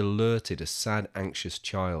that he alerted a sad, anxious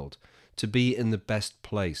child to be in the best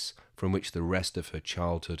place from which the rest of her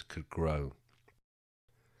childhood could grow."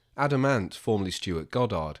 Adam Ant, formerly Stuart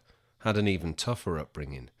Goddard, had an even tougher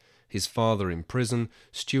upbringing. His father in prison,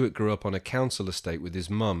 Stuart grew up on a council estate with his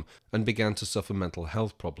mum and began to suffer mental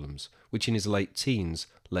health problems, which in his late teens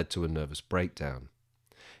led to a nervous breakdown.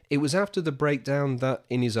 It was after the breakdown that,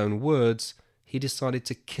 in his own words, he decided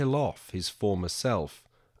to kill off his former self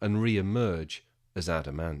and re-emerge as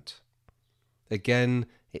Adam Ant. Again,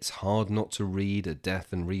 it's hard not to read a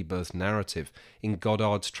death and rebirth narrative in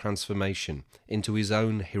Goddard's transformation into his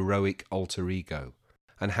own heroic alter ego,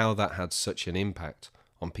 and how that had such an impact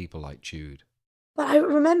on people like Jude. But I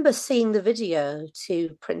remember seeing the video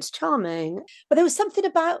to Prince Charming, but there was something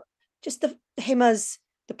about just him as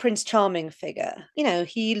the Prince Charming figure. You know,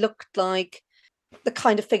 he looked like the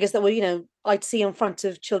kind of figures that were, you know, I'd see in front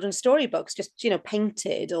of children's storybooks, just, you know,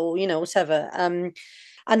 painted or, you know, whatever.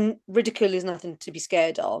 And ridicule is nothing to be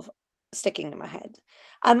scared of, sticking in my head.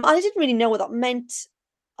 I didn't really know what that meant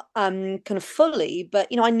kind of fully, but,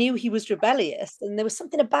 you know, I knew he was rebellious, and there was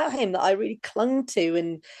something about him that I really clung to.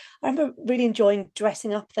 And I remember really enjoying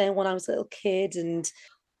dressing up there when I was a little kid. And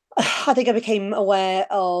I think I became aware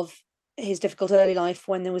of his difficult early life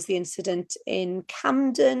when there was the incident in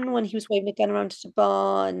Camden when he was waving a gun around at a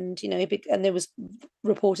bar, and, you know, and it was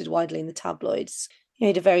reported widely in the tabloids. You know,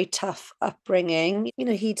 he had a very tough upbringing. You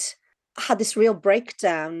know, he'd had this real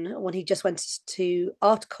breakdown when he just went to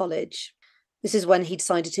art college. This is when he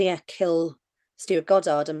decided to kill Stuart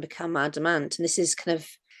Goddard and become Adam Ant. And this is kind of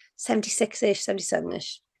 76-ish,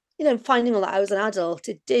 77-ish. You know, finding all that out as an adult,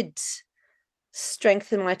 it did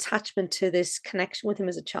strengthen my attachment to this connection with him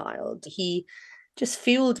as a child. He just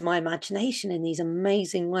fueled my imagination in these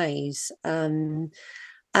amazing ways. I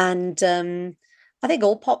think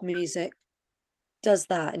all pop music does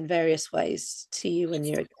that in various ways to you when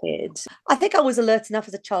you're a kid. I think I was alert enough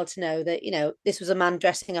as a child to know that, you know, this was a man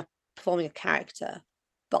dressing up, performing a character,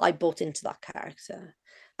 but I bought into that character.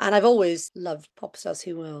 And I've always loved pop stars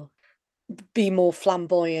who will be more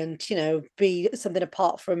flamboyant, you know, be something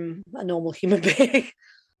apart from a normal human being.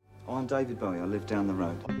 Oh, I'm David Bowie. I live down the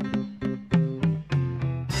road.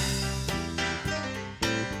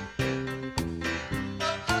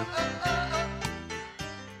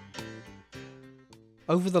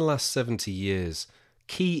 Over the last 70 years,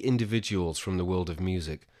 key individuals from the world of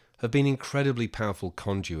music have been incredibly powerful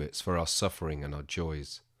conduits for our suffering and our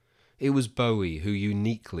joys. It was Bowie who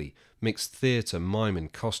uniquely mixed theatre, mime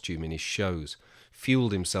and costume in his shows,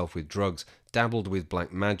 fueled himself with drugs, dabbled with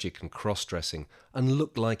black magic and cross-dressing, and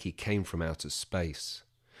looked like he came from outer space.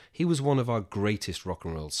 He was one of our greatest rock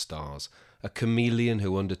and roll stars, a chameleon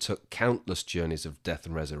who undertook countless journeys of death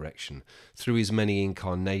and resurrection through his many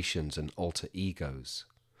incarnations and alter egos.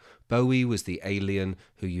 Bowie was the alien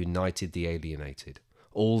who united the alienated,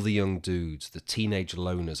 all the young dudes, the teenage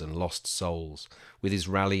loners and lost souls, with his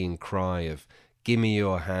rallying cry of, "Gimme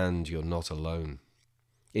your hand, you're not alone."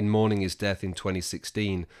 In mourning his death in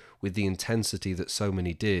 2016, with the intensity that so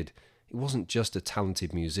many did, it wasn't just a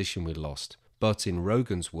talented musician we lost, but, in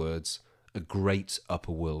Rogan's words, a great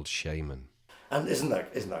upper world shaman. And isn't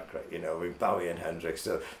that great? You know, I mean, Bowie and Hendrix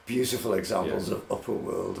are beautiful examples of upper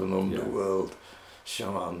world and underworld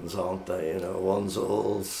shamans, aren't they? You know, one's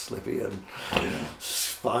all slippy and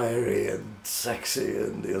fiery and sexy,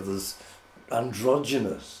 and the other's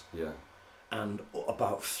androgynous. Yeah. And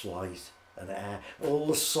about flight and air. All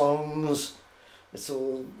the songs, it's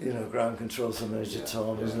all, you know, ground control to Major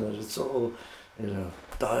Tom, isn't it? It's all, you know,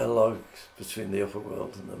 dialogue between the upper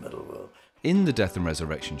world and the middle world. In the Death and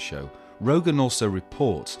Resurrection show, Rogan also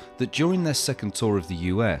reports that during their second tour of the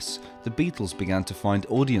US, the Beatles began to find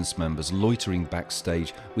audience members loitering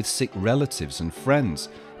backstage with sick relatives and friends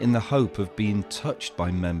in the hope of being touched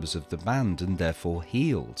by members of the band and therefore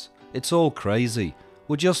healed. It's all crazy.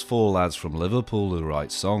 We're just four lads from Liverpool who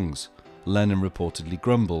write songs, Lennon reportedly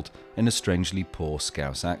grumbled in a strangely poor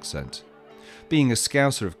Scouse accent. Being a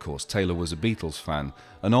Scouser, of course, Taylor was a Beatles fan,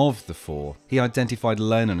 and of the four, he identified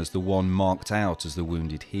Lennon as the one marked out as the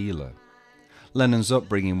wounded healer. Lennon's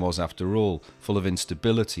upbringing was, after all, full of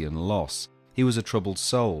instability and loss. He was a troubled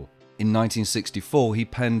soul. In 1964, he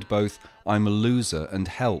penned both I'm a Loser and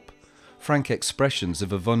Help, frank expressions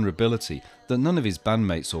of a vulnerability that none of his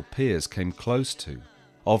bandmates or peers came close to.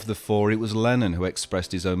 Of the four, it was Lennon who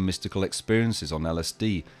expressed his own mystical experiences on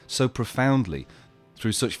LSD so profoundly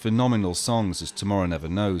through such phenomenal songs as Tomorrow Never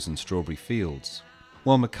Knows and Strawberry Fields.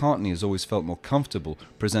 While McCartney has always felt more comfortable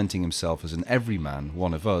presenting himself as an everyman,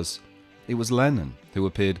 one of us, it was Lennon who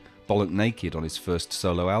appeared bollock naked on his first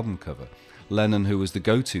solo album cover, Lennon who was the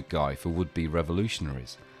go-to guy for would-be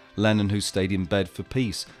revolutionaries, Lennon who stayed in bed for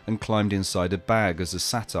peace and climbed inside a bag as a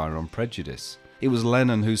satire on prejudice. It was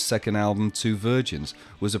Lennon whose second album, Two Virgins,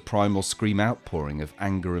 was a primal scream outpouring of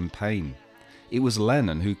anger and pain. It was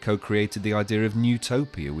Lennon who co-created the idea of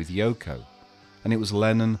Newtopia with Yoko. And it was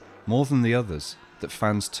Lennon, more than the others, that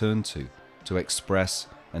fans turned to express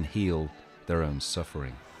and heal their own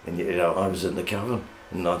suffering. And you know, I was in the cavern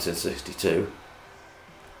in 1962.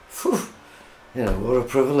 Phew, you know, what a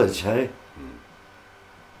privilege, hey?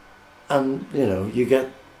 And, you know, you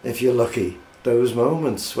get, if you're lucky, those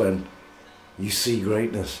moments when you see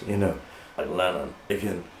greatness, you know. Like Lennon, he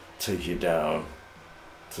can take you down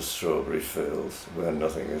to Strawberry Fields where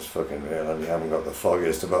nothing is fucking real and you haven't got the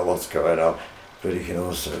foggiest about what's going on. But he can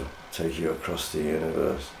also take you across the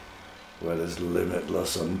universe where there's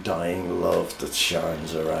limitless, undying love that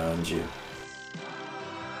shines around you.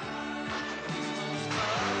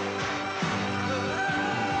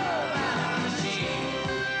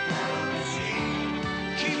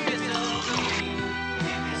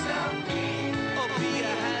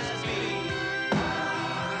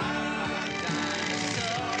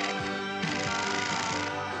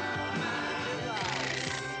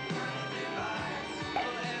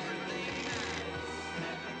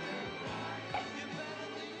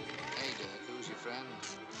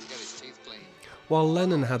 While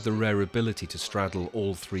Lennon had the rare ability to straddle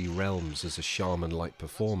all three realms as a shaman-like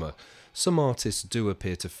performer, some artists do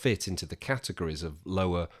appear to fit into the categories of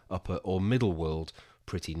lower, upper or middle world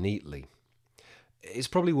pretty neatly. It's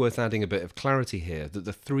probably worth adding a bit of clarity here that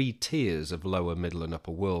the three tiers of lower, middle and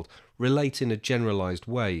upper world relate in a generalised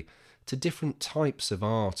way to different types of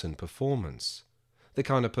art and performance. The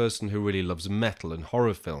kind of person who really loves metal and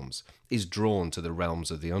horror films is drawn to the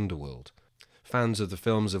realms of the underworld. Fans of the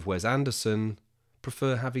films of Wes Anderson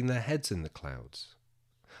prefer having their heads in the clouds.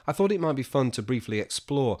 I thought it might be fun to briefly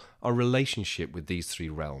explore our relationship with these three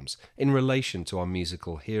realms in relation to our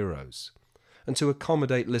musical heroes. And to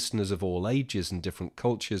accommodate listeners of all ages and different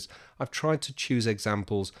cultures, I've tried to choose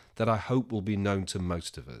examples that I hope will be known to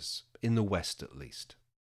most of us, in the West at least.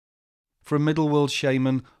 For a middle world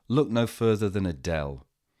shaman, look no further than Adele.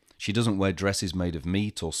 She doesn't wear dresses made of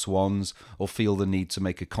meat or swans, or feel the need to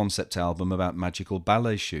make a concept album about magical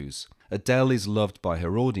ballet shoes. Adele is loved by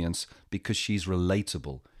her audience because she's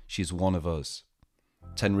relatable. She's one of us.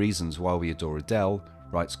 10 reasons why we adore Adele,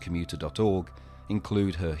 writes commuter.org,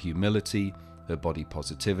 include her humility, her body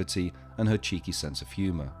positivity, and her cheeky sense of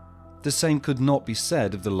humour. The same could not be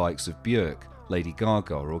said of the likes of Björk, Lady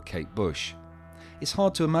Gaga, or Kate Bush. It's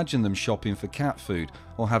hard to imagine them shopping for cat food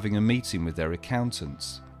or having a meeting with their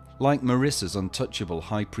accountants. Like Marissa's untouchable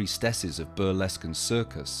high priestesses of burlesque and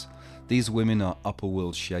circus, these women are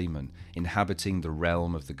upper-world shaman, inhabiting the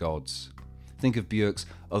realm of the gods. Think of Björk's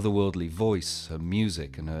otherworldly voice, her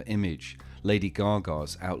music and her image, Lady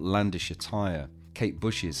Gaga's outlandish attire, Kate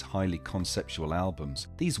Bush's highly conceptual albums.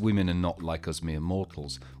 These women are not like us mere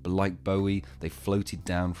mortals, but like Bowie, they floated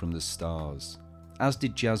down from the stars. As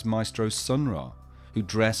did jazz maestro Sun Ra, who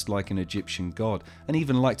dressed like an Egyptian god and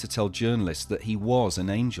even liked to tell journalists that he was an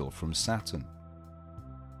angel from Saturn.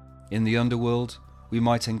 In the underworld, we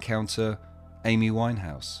might encounter Amy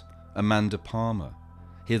Winehouse, Amanda Palmer,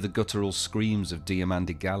 hear the guttural screams of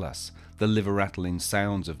Diamandi Gallas, the liver-rattling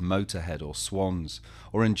sounds of Motorhead or Swans,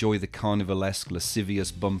 or enjoy the carnivalesque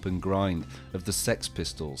lascivious bump and grind of the Sex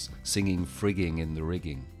Pistols singing Frigging in the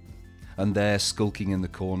Rigging. And there, skulking in the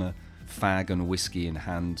corner, fag and whiskey in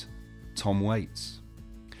hand, Tom Waits.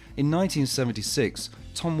 In 1976,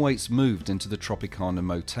 Tom Waits moved into the Tropicana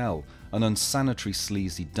Motel, an unsanitary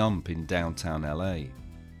sleazy dump in downtown LA.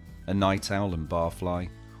 A night owl and barfly,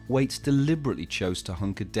 Waits deliberately chose to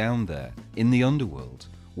hunker down there, in the underworld,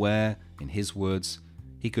 where, in his words,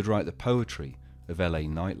 he could write the poetry of LA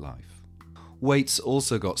nightlife. Waits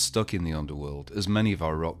also got stuck in the underworld, as many of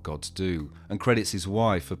our rock gods do, and credits his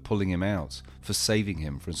wife for pulling him out, for saving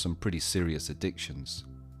him from some pretty serious addictions.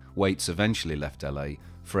 Waits eventually left LA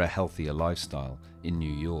for a healthier lifestyle in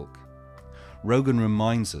New York. Rogan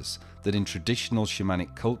reminds us that in traditional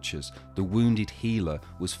shamanic cultures, the wounded healer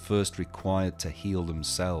was first required to heal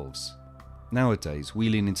themselves. Nowadays, we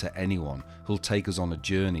lean into anyone who'll take us on a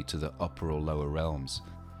journey to the upper or lower realms,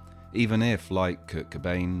 even if, like Kurt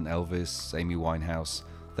Cobain, Elvis, Amy Winehouse,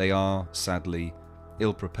 they are, sadly,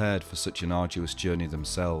 ill-prepared for such an arduous journey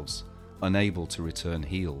themselves, unable to return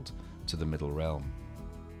healed to the middle realm.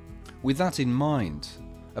 With that in mind,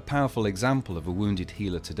 a powerful example of a wounded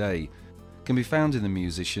healer today can be found in the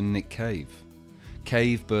musician Nick Cave.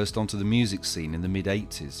 Cave burst onto the music scene in the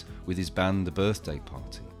mid-80s with his band The Birthday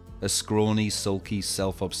Party. A scrawny, sulky,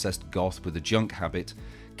 self-obsessed goth with a junk habit,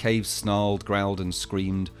 Cave snarled, growled and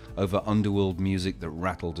screamed over underworld music that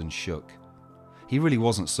rattled and shook. He really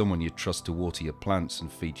wasn't someone you'd trust to water your plants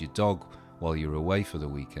and feed your dog while you were away for the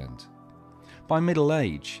weekend. By middle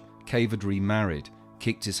age, Cave had remarried,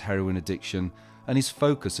 kicked his heroin addiction, and his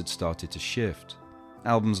focus had started to shift.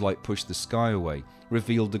 Albums like Push the Sky Away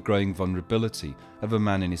revealed the growing vulnerability of a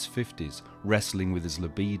man in his 50s, wrestling with his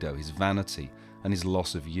libido, his vanity, and his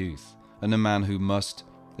loss of youth, and a man who must,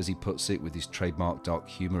 as he puts it with his trademark dark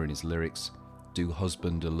humour in his lyrics, do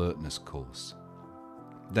husband alertness course.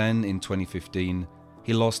 Then, in 2015,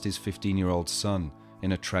 he lost his 15-year-old son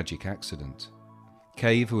in a tragic accident.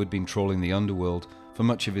 Cave, who had been trawling the underworld for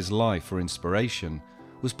much of his life for inspiration,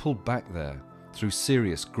 was pulled back there through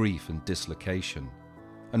serious grief and dislocation,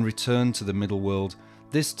 and returned to the middle world,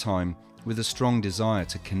 this time with a strong desire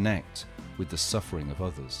to connect with the suffering of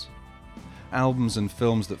others. Albums and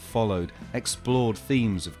films that followed explored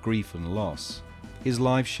themes of grief and loss. His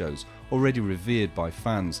live shows, already revered by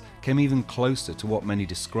fans, came even closer to what many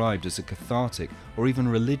described as a cathartic or even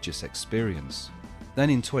religious experience. Then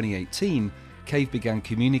in 2018, Cave began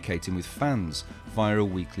communicating with fans via a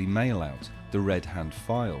weekly mail-out, the Red Hand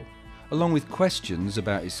File. Along with questions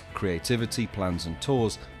about his creativity, plans and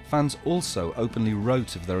tours, fans also openly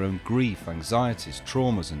wrote of their own grief, anxieties,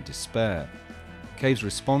 traumas and despair. Cave's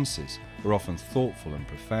responses were often thoughtful and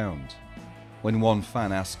profound. When one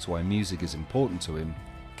fan asks why music is important to him,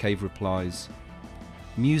 Cave replies,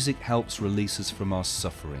 "Music helps release us from our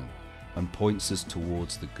suffering and points us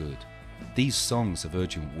towards the good. These songs have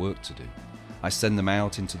urgent work to do. I send them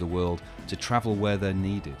out into the world to travel where they're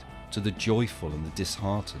needed, to the joyful and the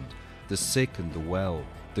disheartened, the sick and the well,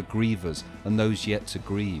 the grievers and those yet to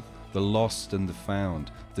grieve, the lost and the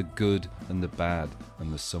found, the good and the bad,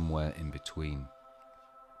 and the somewhere in between."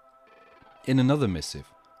 In another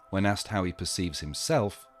missive, when asked how he perceives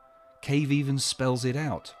himself, Cave even spells it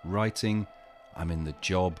out, writing, "I'm in the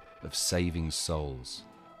job of saving souls."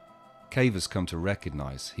 Cave has come to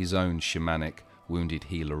recognise his own shamanic, wounded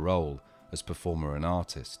healer role as performer and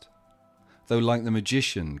artist. Though like the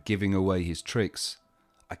magician giving away his tricks,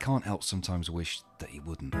 I can't help sometimes wish that he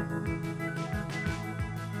wouldn't.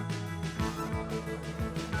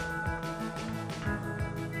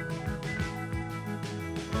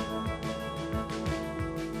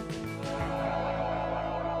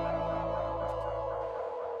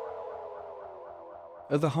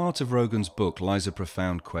 At the heart of Rogan's book lies a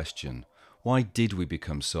profound question. Why did we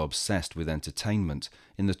become so obsessed with entertainment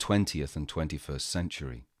in the 20th and 21st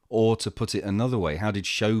century? Or, to put it another way, how did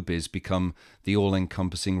showbiz become the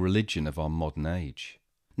all-encompassing religion of our modern age?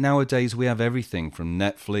 Nowadays we have everything from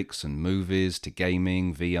Netflix and movies to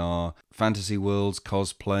gaming, VR, fantasy worlds,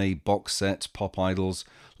 cosplay, box sets, pop idols.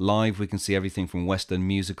 Live we can see everything from Western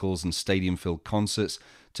musicals and stadium-filled concerts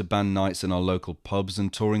to band nights in our local pubs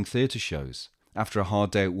and touring theatre shows. After a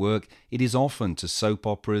hard day at work, it is often to soap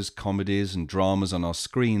operas, comedies and dramas on our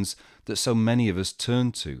screens that so many of us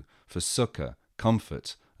turn to for succour,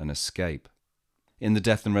 comfort and escape. In the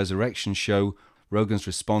Death and Resurrection show, Rogan's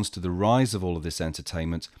response to the rise of all of this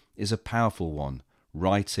entertainment is a powerful one,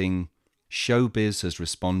 writing, "Showbiz has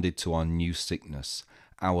responded to our new sickness,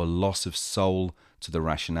 our loss of soul to the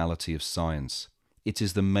rationality of science. It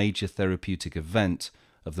is the major therapeutic event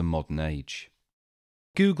of the modern age."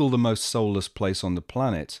 Google the most soulless place on the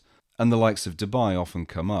planet, and the likes of Dubai often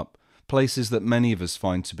come up, places that many of us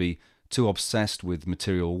find to be too obsessed with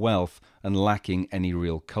material wealth and lacking any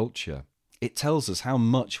real culture. It tells us how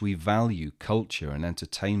much we value culture and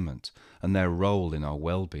entertainment and their role in our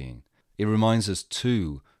well-being. It reminds us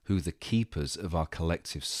too who the keepers of our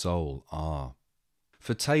collective soul are.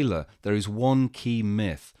 For Taylor, there is one key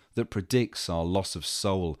myth that predicts our loss of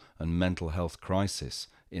soul and mental health crisis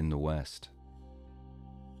in the West.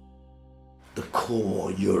 The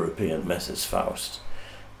core European myth is Faust.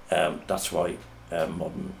 That's why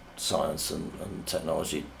modern science and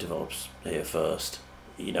technology develops here first.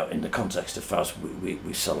 You know, in the context of Faust,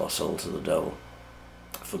 we sell our soul to the devil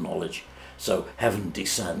for knowledge. So heaven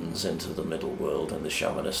descends into the middle world in the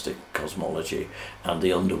shamanistic cosmology, and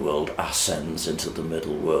the underworld ascends into the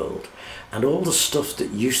middle world. And all the stuff that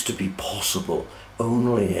used to be possible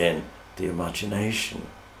only in the imagination,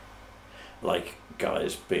 like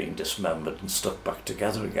guys being dismembered and stuck back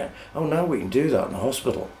together again. Oh, now we can do that in a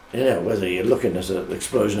hospital. You know, whether you're looking at an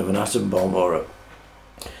explosion of an atom bomb or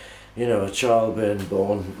a child being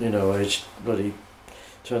born, aged bloody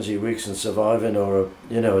 20 weeks and surviving, or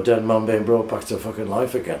a dead man being brought back to fucking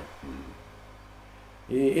life again.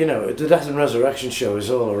 The death and resurrection show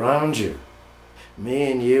is all around you.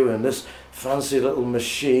 Me and you and this fancy little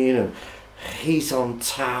machine and heat on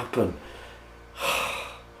tap and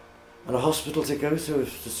a hospital to go to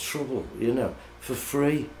if there's trouble, for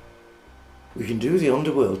free. We can do the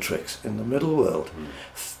underworld tricks in the middle world.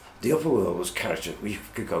 The upper world was character. We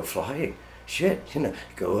could go flying. Shit,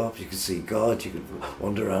 go up, you could see God, you could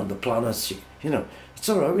wander around the planets, it's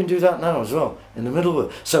all right, we can do that now as well, in the middle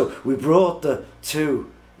world. So we brought the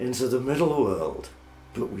two into the middle world,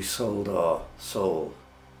 but we sold our soul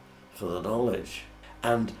for the knowledge.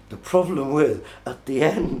 And the problem with, at the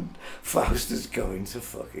end, Faust is going to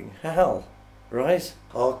fucking hell, right?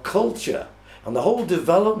 Our culture and the whole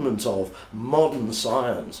development of modern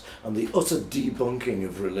science and the utter debunking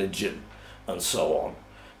of religion and so on,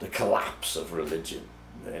 the collapse of religion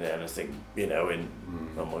in anything,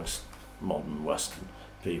 amongst modern Western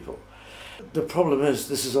people. The problem is,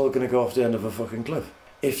 this is all going to go off the end of a fucking cliff.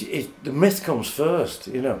 If the myth comes first,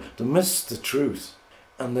 the myth's the truth,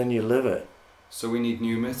 and then you live it. So we need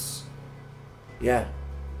new myths? Yeah,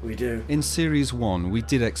 we do. In Series 1, we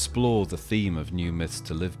did explore the theme of new myths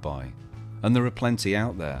to live by, and there are plenty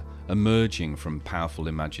out there, emerging from powerful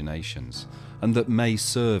imaginations, and that may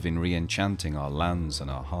serve in re-enchanting our lands and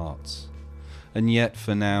our hearts. And yet,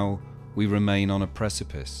 for now, we remain on a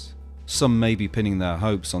precipice. Some may be pinning their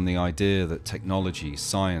hopes on the idea that technology,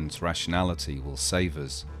 science, rationality will save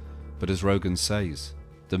us. But as Rogan says,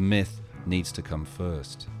 the myth needs to come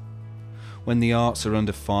first. When the arts are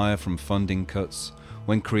under fire from funding cuts,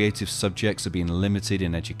 when creative subjects are being limited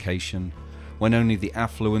in education, when only the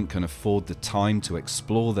affluent can afford the time to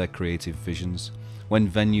explore their creative visions, when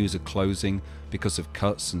venues are closing because of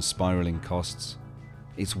cuts and spiralling costs,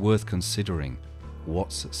 it's worth considering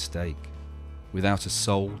what's at stake. Without a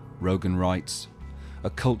soul, Rogan writes, a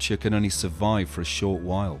culture can only survive for a short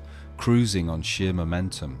while, cruising on sheer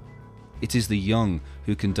momentum. It is the young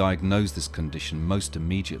who can diagnose this condition most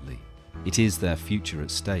immediately. It is their future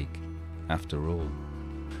at stake, after all.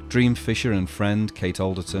 Dream Fisher and friend Kate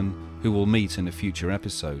Alderton, who we'll meet in a future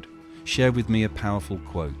episode, shared with me a powerful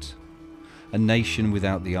quote. A nation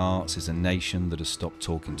without the arts is a nation that has stopped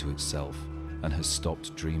talking to itself and has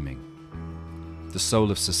stopped dreaming. The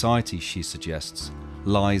soul of society, she suggests,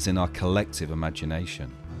 lies in our collective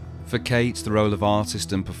imagination. For Kate, the role of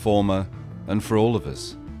artist and performer, and for all of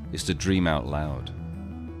us, is to dream out loud.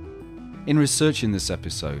 In researching this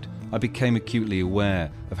episode, I became acutely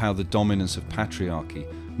aware of how the dominance of patriarchy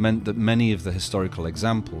meant that many of the historical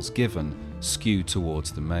examples given skew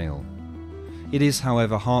towards the male. It is,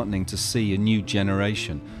 however, heartening to see a new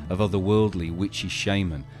generation of otherworldly witchy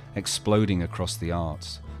shaman exploding across the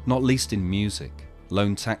arts, not least in music.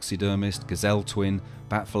 Lone Taxidermist, Gazelle Twin,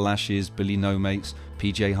 Bat for Lashes, Billy No Mates,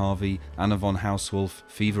 PJ Harvey, Anna von Hauswolf,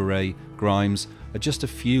 Fever Ray, Grimes are just a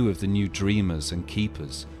few of the new dreamers and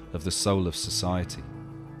keepers of the soul of society.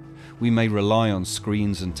 We may rely on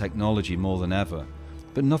screens and technology more than ever,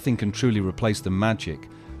 but nothing can truly replace the magic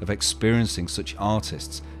of experiencing such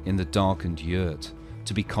artists in the darkened yurt,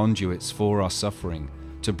 to be conduits for our suffering,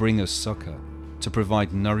 to bring us succor, to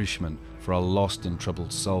provide nourishment for our lost and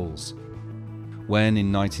troubled souls. When,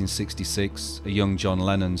 in 1966, a young John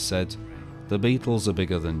Lennon said, "The Beatles are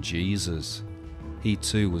bigger than Jesus," he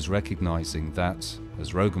too was recognizing that,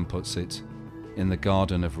 as Rogan puts it, in the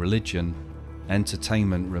garden of religion,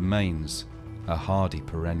 entertainment remains a hardy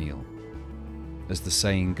perennial. As the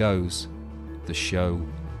saying goes, the show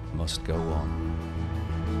must go on.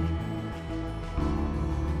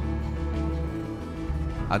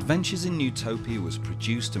 Adventures in Utopia was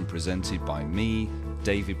produced and presented by me,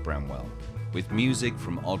 David Bramwell, with music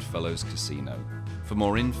from Oddfellows Casino. For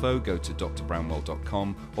more info, go to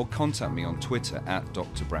drbramwell.com or contact me on Twitter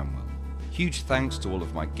 @drbramwell. Huge thanks to all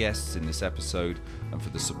of my guests in this episode and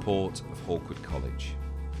for the support of Hawkwood College.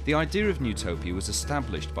 The idea of Newtopia was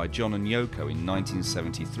established by John and Yoko in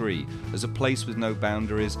 1973 as a place with no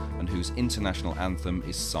boundaries and whose international anthem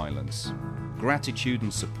is silence. Gratitude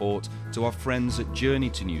and support to our friends at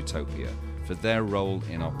Journey to Newtopia for their role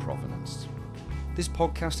in our provenance. This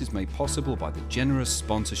podcast is made possible by the generous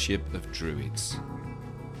sponsorship of Druids.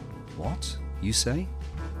 What, you say?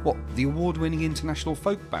 What, the award-winning international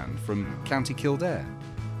folk band from County Kildare?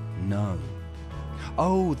 No.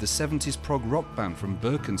 Oh, the 70s prog rock band from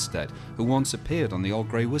Berkhamsted who once appeared on the Old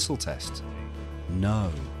Grey Whistle Test?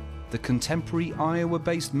 No. The contemporary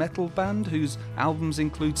Iowa-based metal band whose albums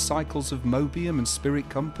include Cycles of Mobium and Spirit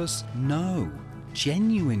Compass? No.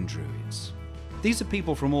 Genuine Druids. These are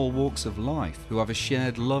people from all walks of life who have a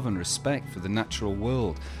shared love and respect for the natural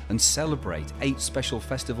world and celebrate 8 special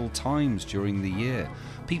festival times during the year.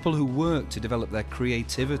 People who work to develop their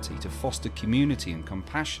creativity, to foster community and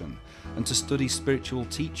compassion, and to study spiritual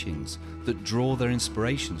teachings that draw their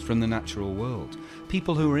inspirations from the natural world.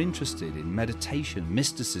 People who are interested in meditation,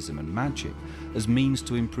 mysticism and magic as means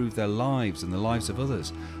to improve their lives and the lives of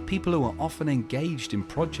others. People who are often engaged in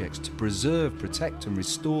projects to preserve, protect and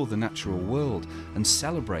restore the natural world and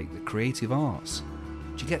celebrate the creative arts.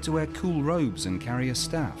 Do you get to wear cool robes and carry a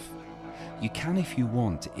staff? You can if you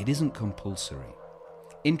want, it isn't compulsory.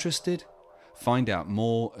 Interested? Find out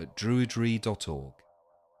more at druidry.org.